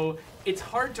so it's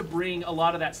hard to bring a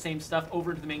lot of that same stuff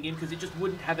over to the main game because it just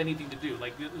wouldn't have anything to do.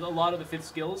 Like a lot of the 5th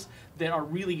skills that are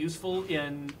really useful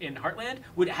in Heartland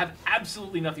would have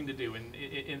absolutely nothing to do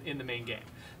in the main game.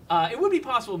 It would be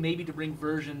possible maybe to bring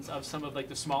versions of some of like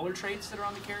the smaller traits that are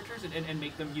on the characters and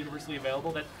make them universally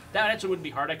available. That actually wouldn't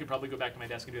be hard. I could probably go back to my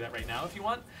desk and do that right now if you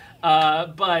want.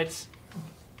 But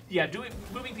yeah,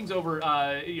 moving things over,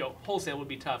 wholesale would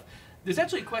be tough. There's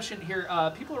actually a question here.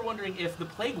 People are wondering if the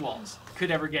plague walls could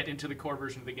ever get into the core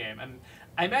version of the game, and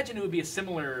I imagine it would be a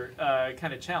similar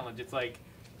kind of challenge. It's like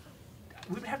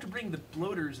we would have to bring the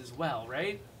bloaters as well,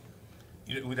 right?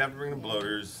 We'd have to bring the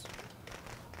bloaters.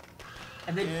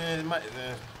 And then Yeah, it might,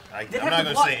 I'm They'd not have to going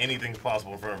to block- say anything's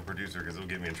possible in front of a producer because it'll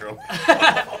get me in trouble.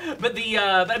 but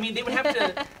I mean, they would have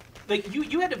to. Like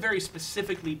you had to very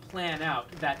specifically plan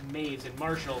out that maze in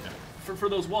Marshall for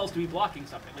those walls to be blocking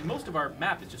something. Like most of our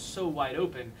map is just so wide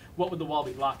open. What would the wall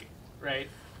be blocking, right?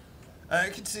 I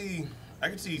could see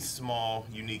small,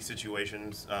 unique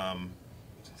situations.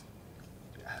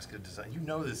 Ask a design. You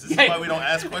know this. This is why we don't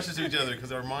ask questions to each other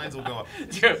because our minds will go up.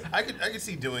 True. I could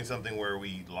see doing something where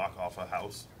we lock off a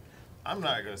house. I'm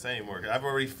not going to say anymore. 'Cause I'm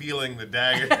already feeling the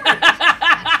dagger.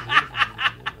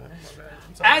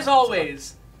 As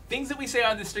always, things that we say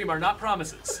on this stream are not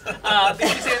promises.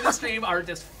 Things we say on this stream are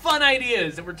just fun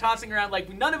ideas that we're tossing around.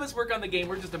 Like none of us work on the game.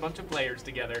 We're just a bunch of players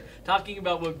together talking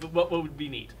about what would be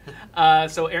neat.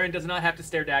 So Erin does not have to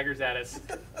stare daggers at us.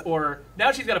 Or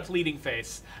now she's got a pleading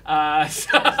face.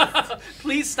 So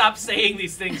please stop saying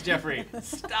these things, Jeffrey.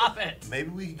 Stop it. Maybe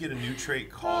we could get a new trait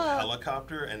called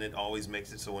helicopter, and it always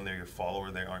makes it so when they're your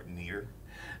follower, they aren't near.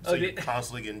 So you're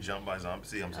constantly getting jumped by zombies.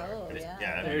 See, I'm sorry. Oh, yeah.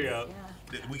 Yeah, There you go. Yeah.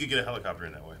 We could get a helicopter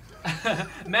in that way.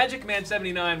 Magic Man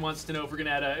 79 wants to know if we're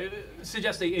gonna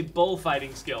suggest a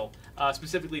bullfighting skill,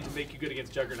 specifically to make you good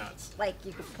against juggernauts. Like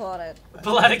you could pull out a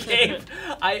Pull out a cape.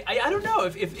 I don't know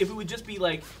if it would just be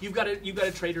like you've got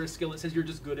a trait or a skill that says you're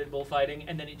just good at bullfighting,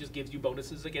 and then it just gives you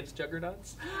bonuses against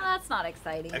juggernauts. That's not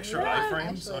exciting. Extra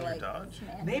iframes on your dodge?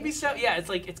 Maybe so. Yeah,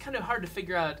 it's kind of hard to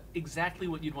figure out exactly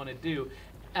what you'd want to do.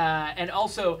 And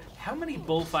also, how many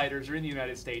bullfighters are in the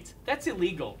United States? That's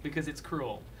illegal because it's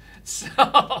cruel. So,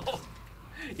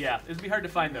 yeah, it'd be hard to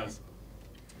find those.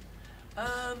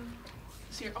 Let's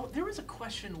see here. Oh, there was a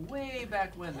question way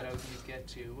back when that I was going to get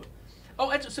to.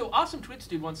 Oh, so Awesome Twitch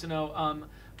Dude wants to know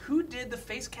who did the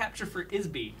face capture for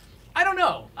Isby. I don't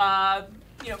know.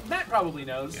 Matt probably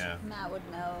knows. Yeah. Matt would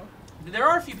know. There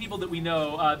are a few people that we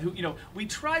know who, we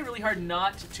try really hard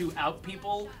not to out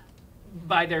people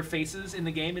by their faces in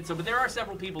the game, and so, but there are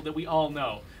several people that we all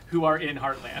know who are in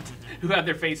Heartland who have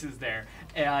their faces there,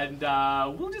 and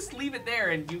we'll just leave it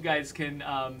there, and you guys can,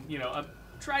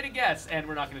 try to guess, and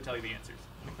we're not going to tell you the answers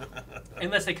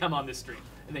unless they come on this stream,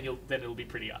 and then it'll be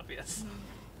pretty obvious.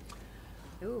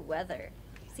 Ooh, weather.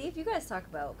 See, if you guys talk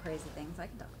about crazy things, I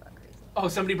can talk about crazy. Oh,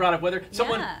 somebody brought up weather.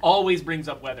 Someone Yeah. always brings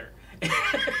up weather. It's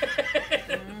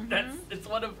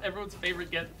one of everyone's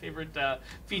favorite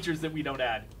features that we don't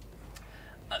add.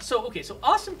 So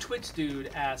Awesome Twitch Dude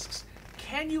asks,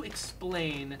 can you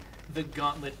explain the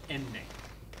Gauntlet ending?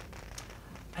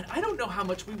 And I don't know how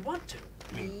much we want to.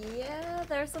 Yeah,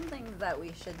 there are some things that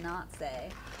we should not say.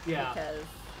 Yeah. Because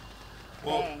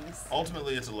Well, things.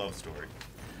 ultimately, it's a love story.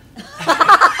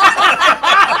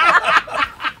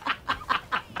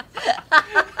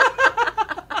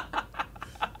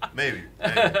 Maybe.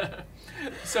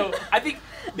 So I think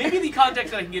maybe the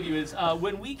context that I can give you is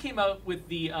when we came out with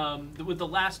the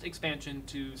last expansion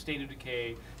to State of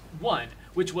Decay 1,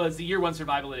 which was the Year 1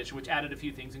 Survival Edition, which added a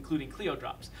few things, including Cleo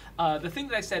drops. The thing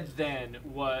that I said then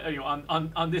was,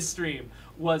 on this stream,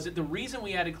 was that the reason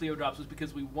we added Cleo drops was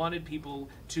because we wanted people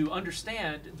to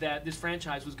understand that this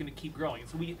franchise was going to keep growing.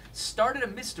 So we started a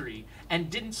mystery and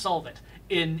didn't solve it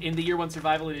in the Year 1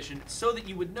 Survival Edition, so that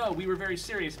you would know we were very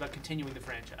serious about continuing the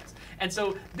franchise. And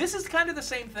so this is kind of the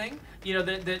same thing.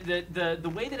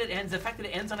 The way that it ends, the fact that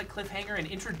it ends on a cliffhanger and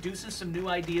introduces some new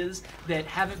ideas that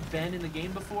haven't been in the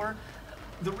game before.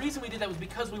 The reason we did that was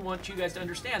because we want you guys to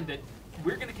understand that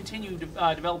we're going to continue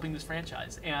developing this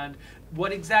franchise, and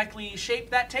what exactly shape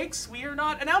that takes, we are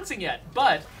not announcing yet.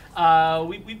 But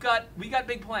we got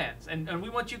big plans, and we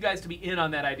want you guys to be in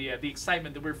on that idea, the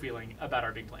excitement that we're feeling about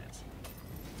our big plans.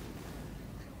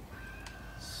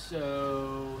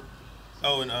 So.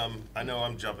 Oh, and I know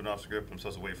I'm jumping off script. I'm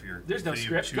supposed to wait for your. There's no for you to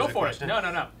script. choose Go a for it. question.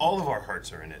 No. All of our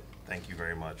hearts are in it. Thank you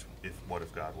very much. What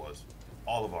if God was?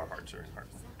 All of our hearts are in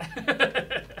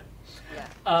Heartland.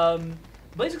 Yeah.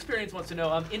 Blaze Experience wants to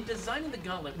know, in designing the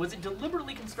Gauntlet, was it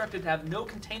deliberately constructed to have no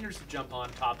containers to jump on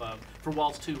top of for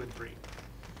walls 2 and 3?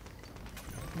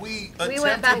 We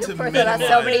went back and forth with that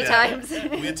so many times.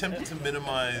 We attempted to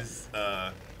minimize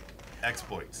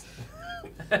exploits.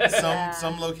 Yeah.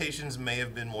 Some locations may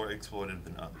have been more exploited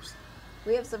than others.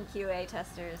 We have some QA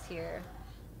testers here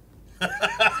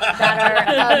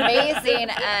that are amazing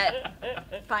at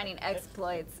finding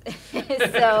exploits.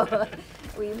 So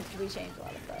we changed a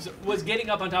lot of stuff. So was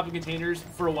getting up on top of containers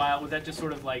for a while, was that just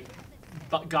sort of like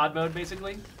God mode,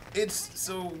 basically? It's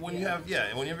so when you have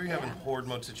whenever you have a horde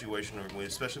mode situation, or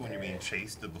especially when you're being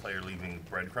chased, the player leaving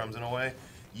breadcrumbs in a way,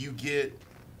 you get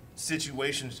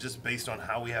situations just based on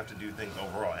how we have to do things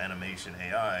overall, animation,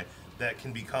 AI, that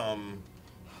can become,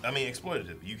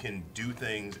 exploitative. You can do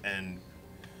things and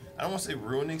I don't want to say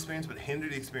ruin the experience, but hinder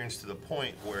the experience to the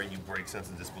point where you break sense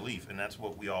of disbelief, and that's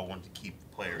what we all want to keep the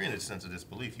player in, is sense of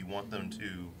disbelief. You want them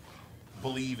to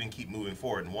believe and keep moving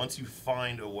forward, and once you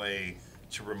find a way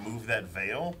to remove that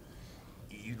veil,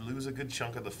 you lose a good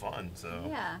chunk of the fun. So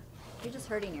Yeah. You're just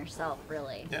hurting yourself,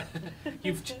 really. yeah.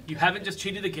 You haven't just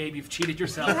cheated the game, you've cheated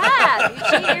yourself. You have.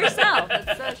 You cheat yourself.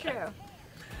 It's so true.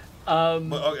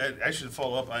 But I should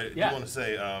follow up. I do Yeah. want to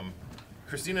say,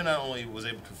 Christina not only was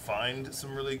able to find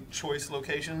some really choice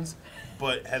locations,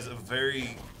 but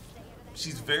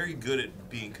she's very good at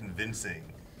being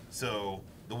convincing. So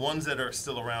the ones that are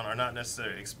still around are not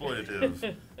necessarily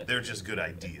exploitative, they're just good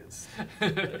ideas.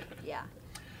 Yeah.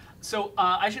 So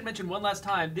I should mention one last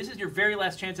time, this is your very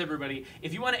last chance, everybody.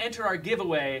 If you want to enter our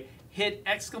giveaway, hit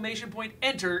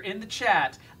 !enter in the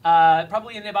chat.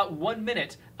 Probably in about 1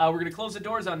 minute, we're going to close the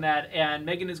doors on that, and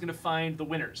Megan is going to find the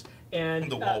winners. And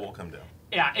The wall will come down.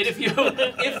 yeah, and if you don't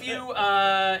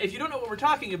know what we're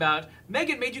talking about,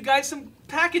 Megan made you guys some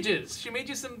packages. She made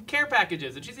you some care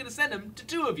packages, and she's going to send them to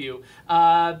 2 of you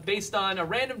based on a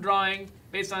random drawing,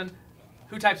 based on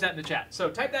Who types that in the chat? So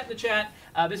type that in the chat.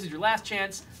 This is your last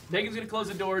chance. Megan's going to close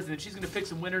the doors, and then she's going to pick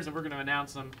some winners, and we're going to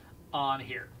announce them on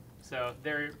here. So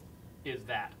there is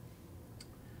that.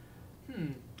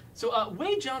 So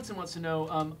Wade Johnson wants to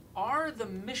know, are the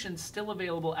missions still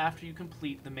available after you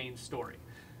complete the main story?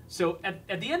 So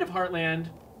at the end of Heartland,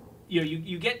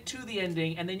 you get to the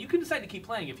ending, and then you can decide to keep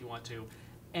playing if you want to.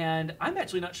 And I'm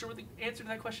actually not sure what the answer to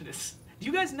that question is. Do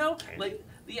you guys know? Like,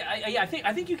 I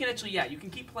think you can actually, you can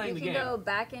keep playing the game. You can go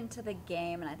back into the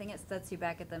game, and I think it sets you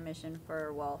back at the mission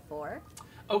for Wall 4.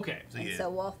 Okay. So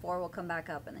Wall 4 will come back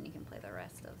up, and then you can play the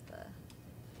rest of the...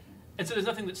 And so there's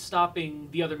nothing that's stopping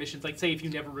the other missions, like say if you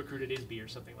never recruited Isby or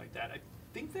something like that. I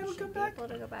think that would come back. Able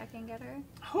to go back and get her.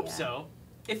 I hope so.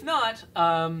 If not,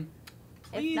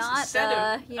 please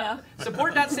send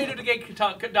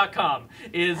support.stateofdecay.com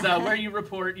is where you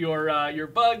report your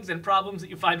bugs and problems that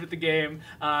you find with the game.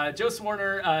 Joe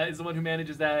Swarner is the one who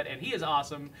manages that, and he is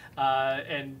awesome.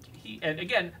 And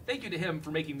again, thank you to him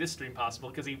for making this stream possible,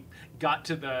 because he got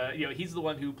to the he's the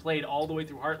one who played all the way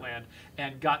through Heartland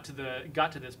and got to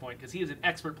this point, because he is an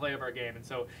expert player of our game. And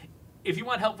so, if you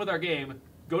want help with our game,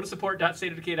 go to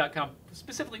support.stateofdecay.com.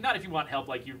 Specifically, not if you want help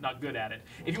like you're not good at it.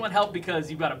 If you want help because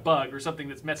you've got a bug or something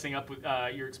that's messing up with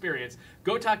your experience,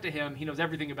 go talk to him. He knows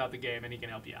everything about the game, and he can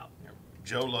help you out.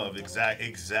 Joe Love,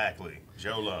 exactly.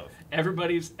 Joe Love.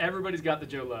 Everybody's got the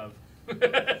Joe Love.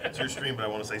 It's your stream, but I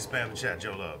want to say spam the chat,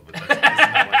 Joe Love. But this is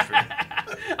not my stream.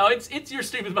 Oh, it's your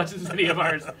stream as much as any of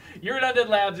ours. You're at Undead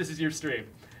Labs. This is your stream.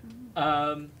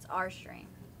 It's our stream.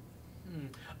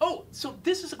 Oh, so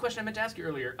this is a question I meant to ask you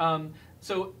earlier.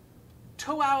 So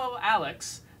Toao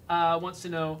Alex wants to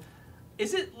know,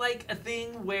 is it like a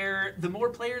thing where the more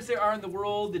players there are in the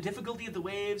world, the difficulty of the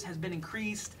waves has been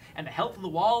increased and the health of the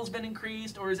walls been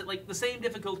increased, or is it like the same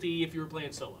difficulty if you were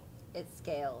playing solo? It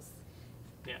scales.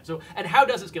 Yeah. So, and how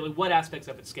does it scale? Like, what aspects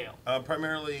of it scale?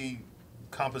 Primarily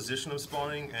composition of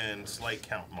spawning and slight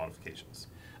count modifications.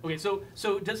 Okay, so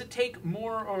does it take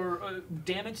more or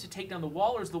damage to take down the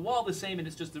wall, or is the wall the same and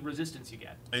it's just the resistance you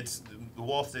get? The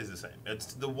wall stays the same.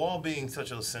 It's the wall being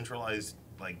such a centralized,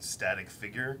 like, static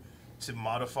figure. To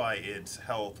modify its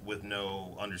health with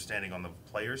no understanding on the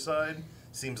player side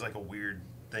seems like a weird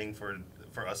thing for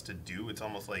us to do. It's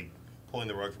almost like pulling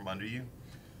the rug from under you.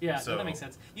 Yeah, so that makes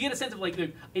sense. You get a sense of like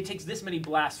it takes this many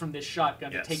blasts from this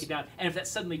shotgun to take it down, and if that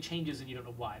suddenly changes and you don't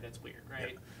know why, that's weird,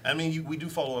 right? Yeah. I mean, we do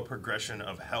follow a progression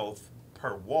of health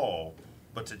per wall,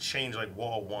 but to change like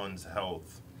wall 1's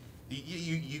health,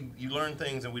 you learn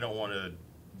things, and we don't want to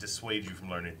dissuade you from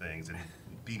learning things and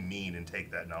be mean and take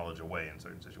that knowledge away in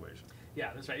certain situations. Yeah,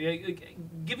 that's right.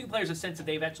 Giving players a sense that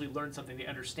they've actually learned something, they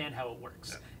understand how it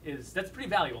works, that's pretty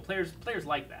valuable. Players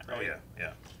like that, right? Oh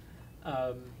yeah.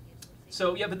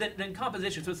 So yeah, but then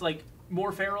composition. So it's like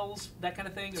more ferals, that kind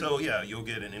of thing. So yeah, you'll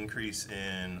get an increase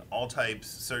in all types.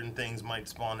 Certain things might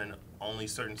spawn in only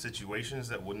certain situations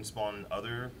that wouldn't spawn in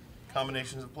other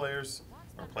combinations of players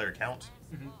or player count.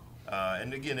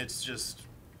 And again, it's just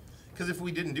because if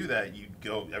we didn't do that,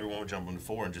 everyone would jump into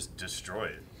 4 and just destroy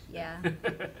it. Yeah.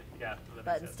 Yeah.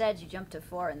 But instead, you jump to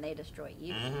 4 and they destroy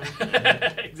you.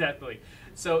 Exactly.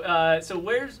 So,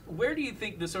 where do you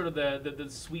think the sort of the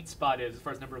sweet spot is as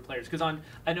far as number of players? Because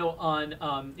I know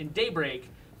in Daybreak,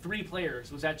 3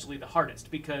 players was actually the hardest,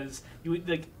 because you would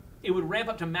it would ramp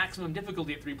up to maximum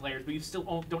difficulty at 3 players, but you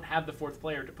still don't have the 4th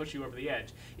player to push you over the edge.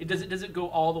 Does it go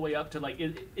all the way up to like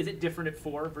is it different at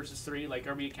 4 versus 3? Like,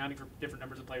 are we accounting for different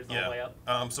numbers of players all the way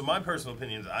up? So my personal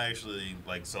opinion is I actually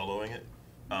like soloing it.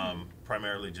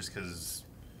 Primarily just because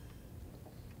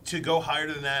to go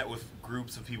higher than that with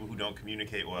groups of people who don't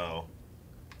communicate well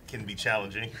can be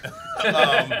challenging.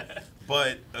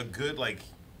 But a good, like,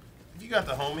 if you got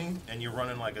the homie and you're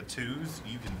running like a 2s,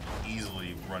 you can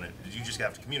easily run it. You just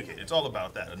have to communicate. It's all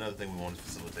about that. Another thing we wanted to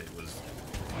facilitate was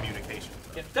communication.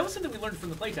 Yeah, that was something we learned from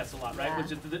the playtest a lot, right? Yeah.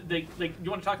 Which is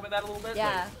you want to talk about that a little bit?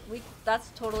 Yeah, that's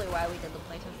totally why we did the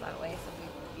playtest that way. So we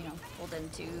pulled in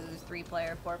 2s,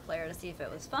 3-player, 4-player to see if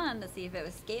it was fun, to see if it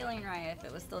was scaling right, if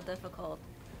it was still difficult.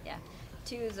 Yeah,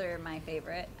 2s are my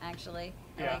favorite, actually.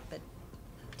 I like the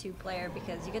 2-player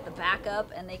because you get the backup,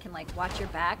 and they can like watch your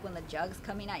back when the jug's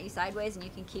coming at you sideways, and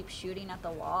you can keep shooting at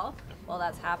the wall while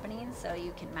that's happening, so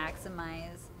you can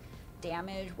maximize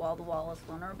damage while the wall is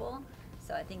vulnerable.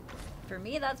 So I think for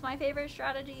me that's my favorite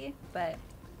strategy, but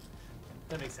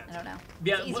that makes sense. I don't know.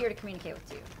 Yeah, it's easier to communicate with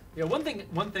 2. Yeah, one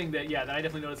thing that I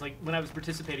definitely noticed, like when I was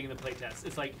participating in the playtest,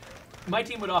 it's like my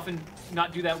team would often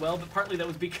not do that well, but partly that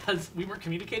was because we weren't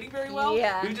communicating very well.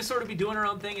 Yeah. We would just sort of be doing our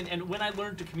own thing, and when I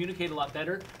learned to communicate a lot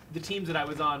better, the teams that I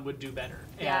was on would do better.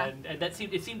 Yeah. And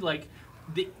it seemed like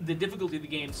the difficulty of the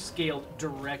game scaled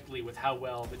directly with how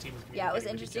well the team was communicating. Yeah, it was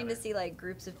with each interesting other. to see like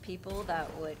groups of people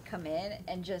that would come in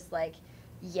and just like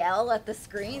yell at the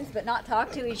screens but not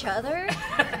talk to each other.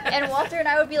 And Walter and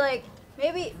I would be like,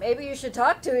 maybe you should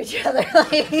talk to each other.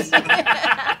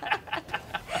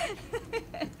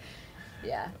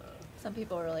 Yeah, some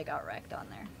people really got wrecked on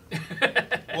there.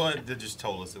 Well, they just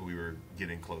told us that we were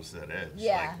getting close to that edge.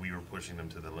 Yeah. Like we were pushing them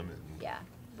to the limit. Yeah,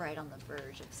 right on the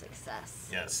verge of success.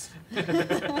 Yes.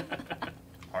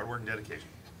 Hard work and dedication.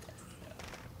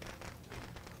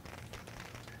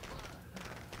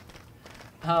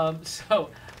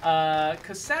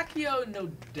 Kosakio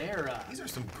Nodera. These are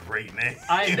some great names.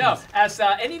 I know. As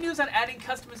any news on adding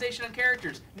customization on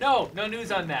characters? No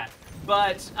news on that.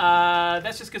 But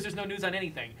that's just because there's no news on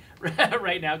anything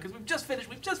right now. Because we've just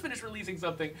finished releasing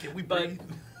something. Can we but breathe?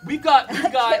 We've got.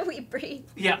 Can we breathe?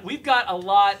 Yeah, we've got a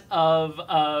lot of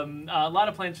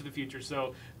plans for the future.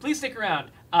 So please stick around.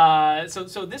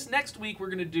 So this next week we're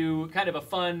gonna do kind of a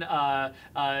fun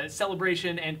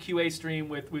celebration and QA stream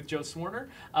with Joe Swarner.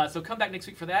 So come back next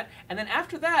week for that. And then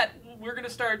after that, we're gonna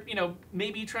start,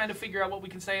 maybe trying to figure out what we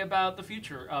can say about the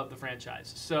future of the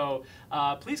franchise. So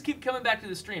please keep coming back to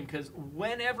the stream because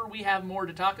whenever we have more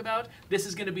to talk about, this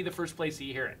is gonna be the first place that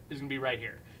you hear it. It's gonna be right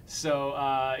here. So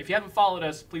if you haven't followed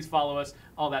us, please follow us.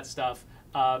 All that stuff.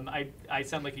 I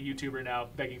sound like a YouTuber now,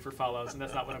 begging for follows, and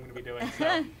that's not what I'm gonna be doing.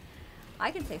 So. I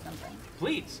can say something.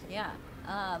 Please. Yeah.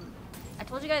 I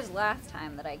told you guys last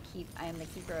time that I am the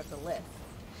keeper of the list.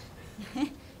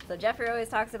 So Jeffrey always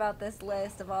talks about this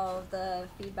list of all of the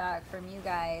feedback from you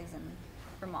guys and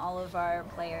from all of our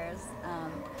players.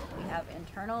 We have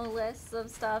internal lists of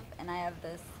stuff, and I have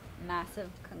this massive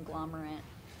conglomerate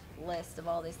list of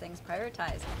all these things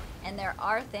prioritized. And there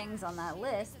are things on that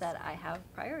list that I have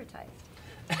prioritized.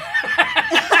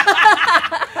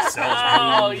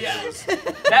 Oh yes,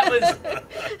 that was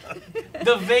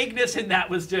the vagueness in that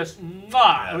was just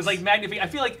mwah. Yes. It was like magnificent. I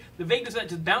feel like the vagueness that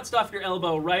just bounced off your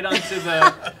elbow right onto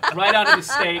the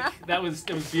steak. It was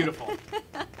beautiful.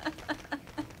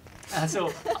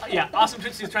 Yeah, Awesome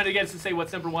Trixie is trying to get us to say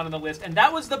what's number one on the list, and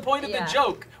that was the point of the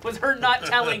joke, was her not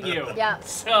telling you. Yeah.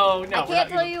 So no, I can't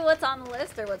tell you what's on the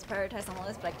list or what's prioritized on the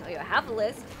list, but I can tell you I have a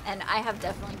list, and I have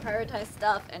definitely prioritized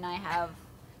stuff, and I have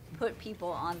put people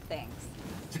on things.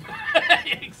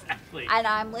 Exactly. And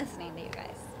I'm listening to you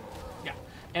guys. Yeah,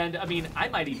 and I mean, I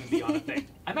might even be on a thing.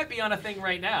 I might be on a thing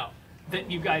right now that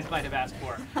you guys might have asked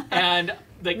for, and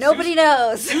like nobody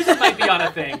knows. Susan might be on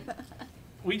a thing.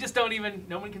 We just don't even.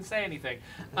 No one can say anything.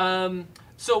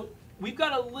 So we've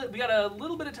got a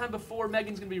little bit of time before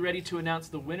Megan's going to be ready to announce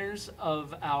the winners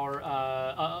of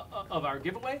our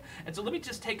giveaway. And so let me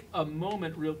just take a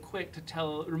moment real quick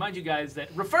to remind you guys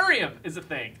that Refurium is a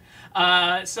thing.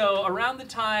 So around the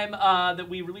time that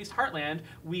we released Heartland,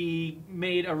 we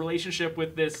made a relationship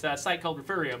with this site called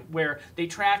Refurium, where they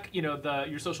track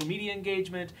your social media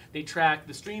engagement, they track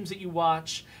the streams that you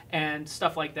watch and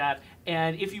stuff like that.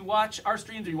 And if you watch our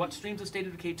streams or you watch streams of State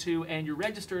of Decay 2 and you're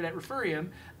registered at Refurium,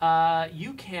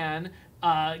 you can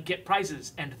get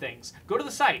prizes and things. Go to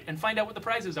the site and find out what the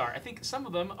prizes are. I think some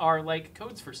of them are like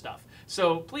codes for stuff.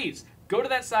 So please go to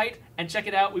that site and check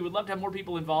it out. We would love to have more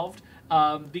people involved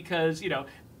because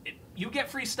you get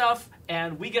free stuff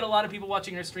and we get a lot of people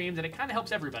watching our streams and it kind of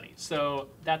helps everybody. So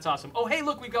that's awesome. Oh, hey,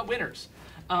 look, we've got winners.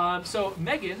 So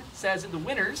Megan says that the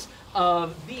winners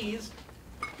of these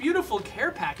beautiful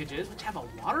care packages, which have a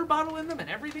water bottle in them and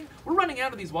everything. We're running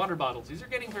out of these water bottles. These are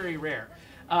getting very rare.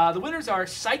 The winners are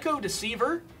Psycho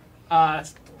Deceiver.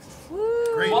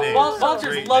 Great names. Walter's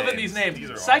Great loving names. these names. These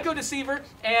are Psycho awesome. Deceiver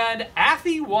and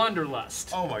Athy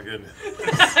Wanderlust. Oh my goodness.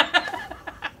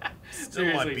 Still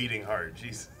Seriously. my beating heart.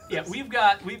 Jeez. Yeah, we've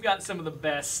got some of the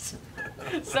best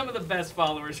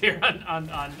followers here on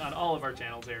all of our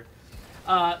channels here.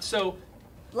 So.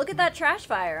 Look at that trash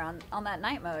fire on that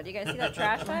night mode. You guys see that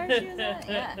trash fire she was at?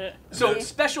 Yeah. So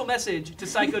special message to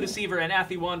Psycho Deceiver and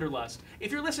Athy Wanderlust.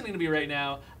 If you're listening to me right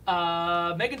now,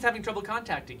 Megan's having trouble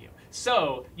contacting you.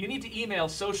 So you need to email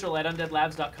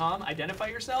social@undeadlabs.com, identify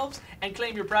yourselves, and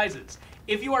claim your prizes.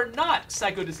 If you are not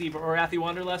Psycho Deceiver or Athy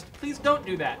Wanderlust, please don't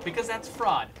do that because that's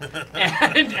fraud,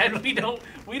 and we don't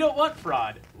want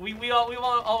fraud. We all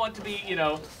want to be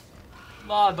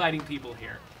law-abiding people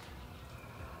here.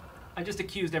 I just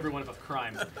accused everyone of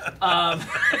crime.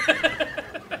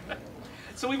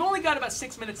 So we've only got about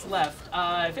 6 minutes left.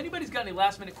 If anybody's got any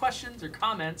last-minute questions or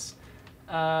comments,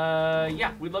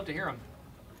 yeah, we'd love to hear them.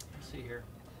 Let's see here.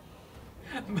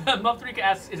 Mub3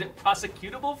 asks, is it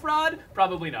prosecutable fraud?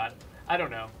 Probably not. I don't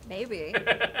know. Maybe.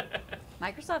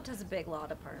 Microsoft has a big law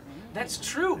department. That's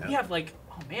true. Yeah. We have oh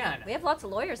man. We have lots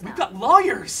of lawyers now. We've got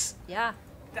lawyers. Yeah.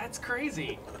 That's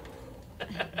crazy.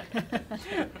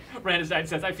 Randazine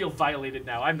says, I feel violated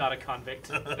now. I'm not a convict.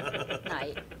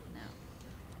 Night. No.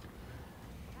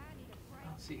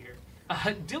 Let's see here.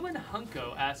 Dylan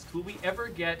Hunko asks, will we ever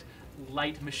get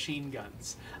light machine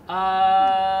guns?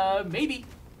 Maybe.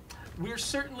 We're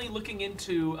certainly looking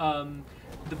into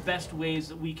the best ways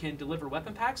that we can deliver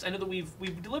weapon packs. I know that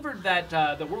we've delivered that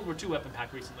the World War II weapon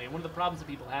pack recently, and one of the problems that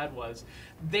people had was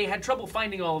they had trouble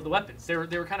finding all of the weapons. They were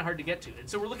kind of hard to get to, and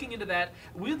so we're looking into that.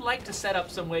 We'd like to set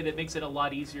up some way that makes it a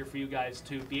lot easier for you guys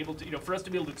to be able to, for us to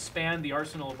be able to expand the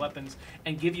arsenal of weapons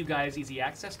and give you guys easy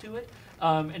access to it.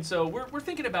 And so we're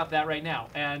thinking about that right now,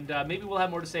 and maybe we'll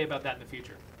have more to say about that in the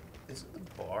future. Isn't the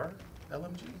bar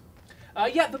LMG?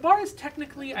 Yeah, the bar is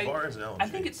technically. The bar is an LMG. I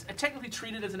think it's technically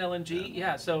treated as an LMG.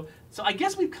 Yeah, so I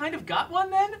guess we've kind of got one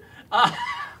then.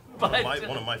 But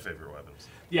one of my favorite weapons.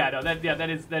 Yeah, no, that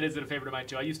is a favorite of mine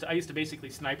too. I used to basically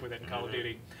snipe with it in Call of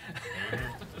Duty.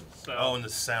 So. Oh, and the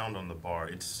sound on the bar,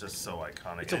 it's just so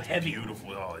iconic. It's so heavy.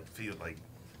 Beautiful. Oh, it feels like.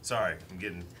 Sorry, I'm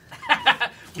getting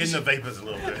the vapors a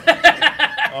little bit.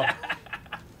 Oh.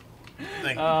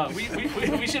 Thank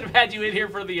you. We should have had you in here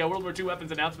for the World War II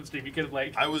weapons announcement stream. You could have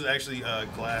I was actually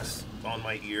glass on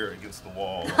my ear against the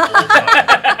wall the whole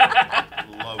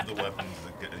time. Love the weapons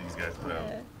that these guys put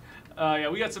out. Yeah,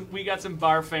 we got some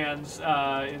bar fans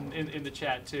in the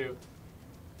chat too.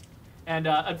 And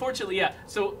unfortunately, yeah.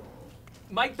 So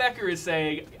Mike Becker is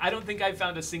saying, I don't think I've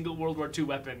found a single World War II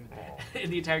weapon in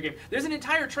the entire game. There's an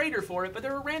entire trader for it, but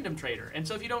they're a random trader. And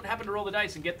so if you don't happen to roll the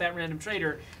dice and get that random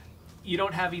trader, you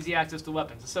don't have easy access to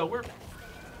weapons. So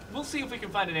we'll see if we can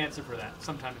find an answer for that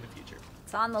sometime in the future.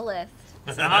 It's on the list.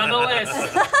 It's on the list.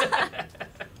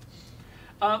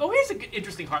 Here's an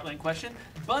interesting Heartland question.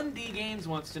 Bundy Games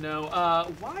wants to know,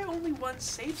 why only one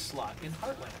safe slot in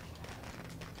Heartland?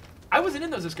 I wasn't in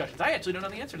those discussions. I actually don't know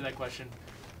the answer to that question.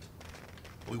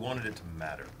 We wanted it to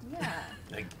matter. Yeah.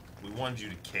 Like, we wanted you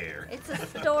to care. It's a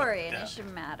story, and it should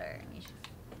matter. And you should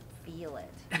feel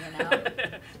it, you know?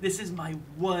 This is my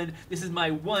one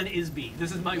Isby.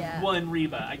 This is my one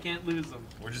Reba. I can't lose them.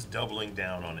 We're just doubling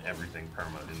down on everything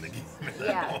perma in the game at that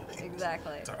Yeah, point.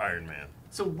 exactly. It's our Iron Man.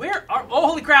 So where are... Oh,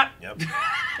 holy crap! Yep.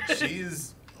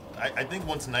 She's... I think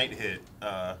once night hit,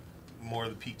 more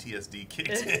of the PTSD kicked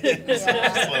in. So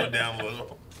it slowed down a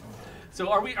little. So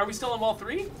are we still on wall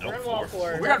 3? No, We're on wall 4.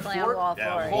 We're on Definitely 4? on wall 4.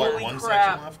 Yeah, Holy one crap.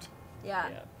 section left. Yeah.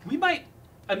 We might...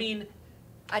 I mean...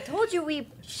 I told you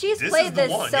she's This played is the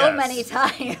this one, so yes. many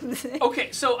times.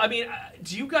 Okay, so, I mean,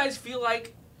 do you guys feel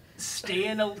like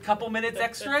staying a couple minutes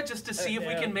extra just to see if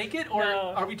we can make it? Or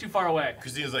are we too far away?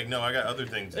 Christina's like, no, I got other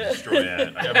things to destroy at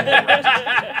it. I have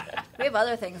more work. We have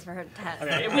other things for her to test.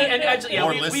 Okay, and actually,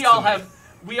 More yeah, lists we all to have...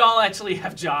 We all actually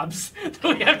have jobs that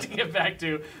we have to get back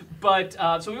to. But,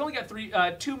 so we only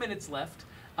got 2 minutes left.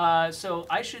 So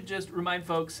I should just remind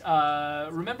folks,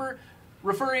 remember,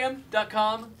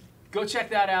 refurium.com. Go check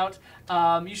that out.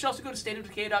 You should also go to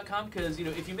stateofdecay.com because,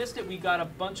 if you missed it, we got a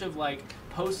bunch of,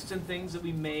 posts and things that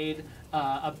we made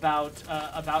about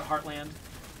Heartland.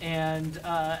 And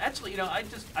actually, I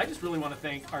just really want to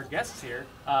thank our guests here.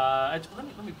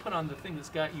 Let me put on the thing that's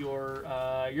got your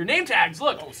name tags.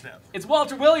 Look, Oh, snap. it's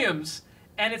Walter Williams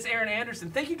and it's Erin Anderson.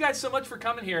 Thank you guys so much for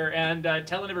coming here and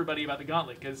telling everybody about the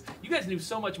Gauntlet because you guys knew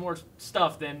so much more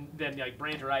stuff than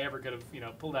Brant or I ever could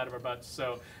have pulled out of our butts.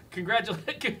 So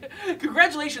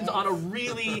congratulations on a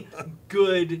really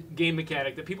good game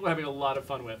mechanic that people are having a lot of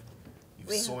fun with.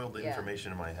 You've soiled the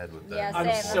information in my head with that. Yeah, I'm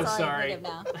same. so That's all sorry. you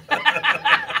can think of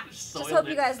now. Just Soiled hope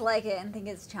it. you guys like it and think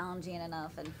it's challenging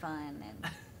enough and fun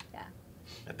and yeah.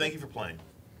 And thank you for playing.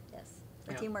 Yes.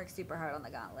 The Yeah. team works super hard on the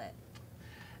Gauntlet.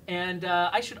 And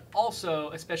I should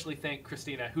also especially thank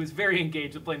Christina, who is very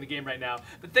engaged with playing the game right now.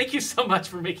 But thank you so much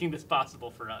for making this possible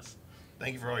for us.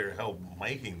 Thank you for all your help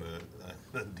making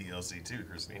the DLC too,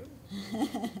 Christina.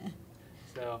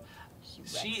 So she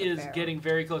wrecks is the barrel. getting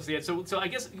very close to the end. So I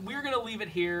guess we're going to leave it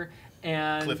here.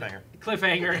 And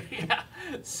Cliffhanger. Yeah.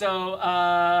 So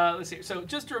let's see. So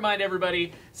just to remind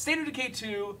everybody, State of Decay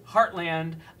 2,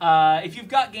 Heartland. If you've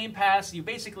got Game Pass, you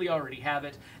basically already have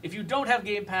it. If you don't have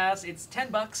Game Pass, it's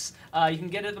 $10. You can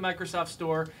get it at the Microsoft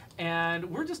Store. And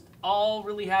we're just all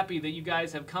really happy that you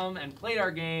guys have come and played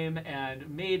our game and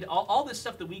made all this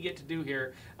stuff that we get to do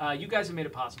here. You guys have made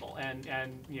it possible, and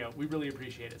we really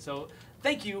appreciate it. So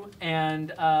thank you,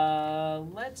 and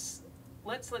let's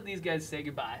let these guys say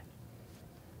goodbye.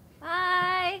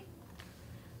 Bye.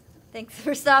 Thanks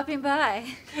for stopping by.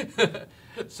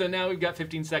 So now we've got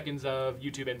 15 seconds of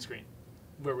YouTube end screen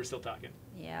where we're still talking.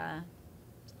 Yeah.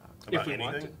 About If we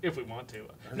want to. anything? If we want to.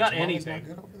 Are the Not tamales anything.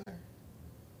 Not good over there?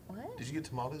 What? Did you get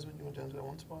tamales when you went down to that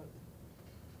one spot?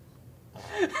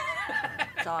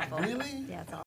 It's awful. Really? Yeah, it's awful.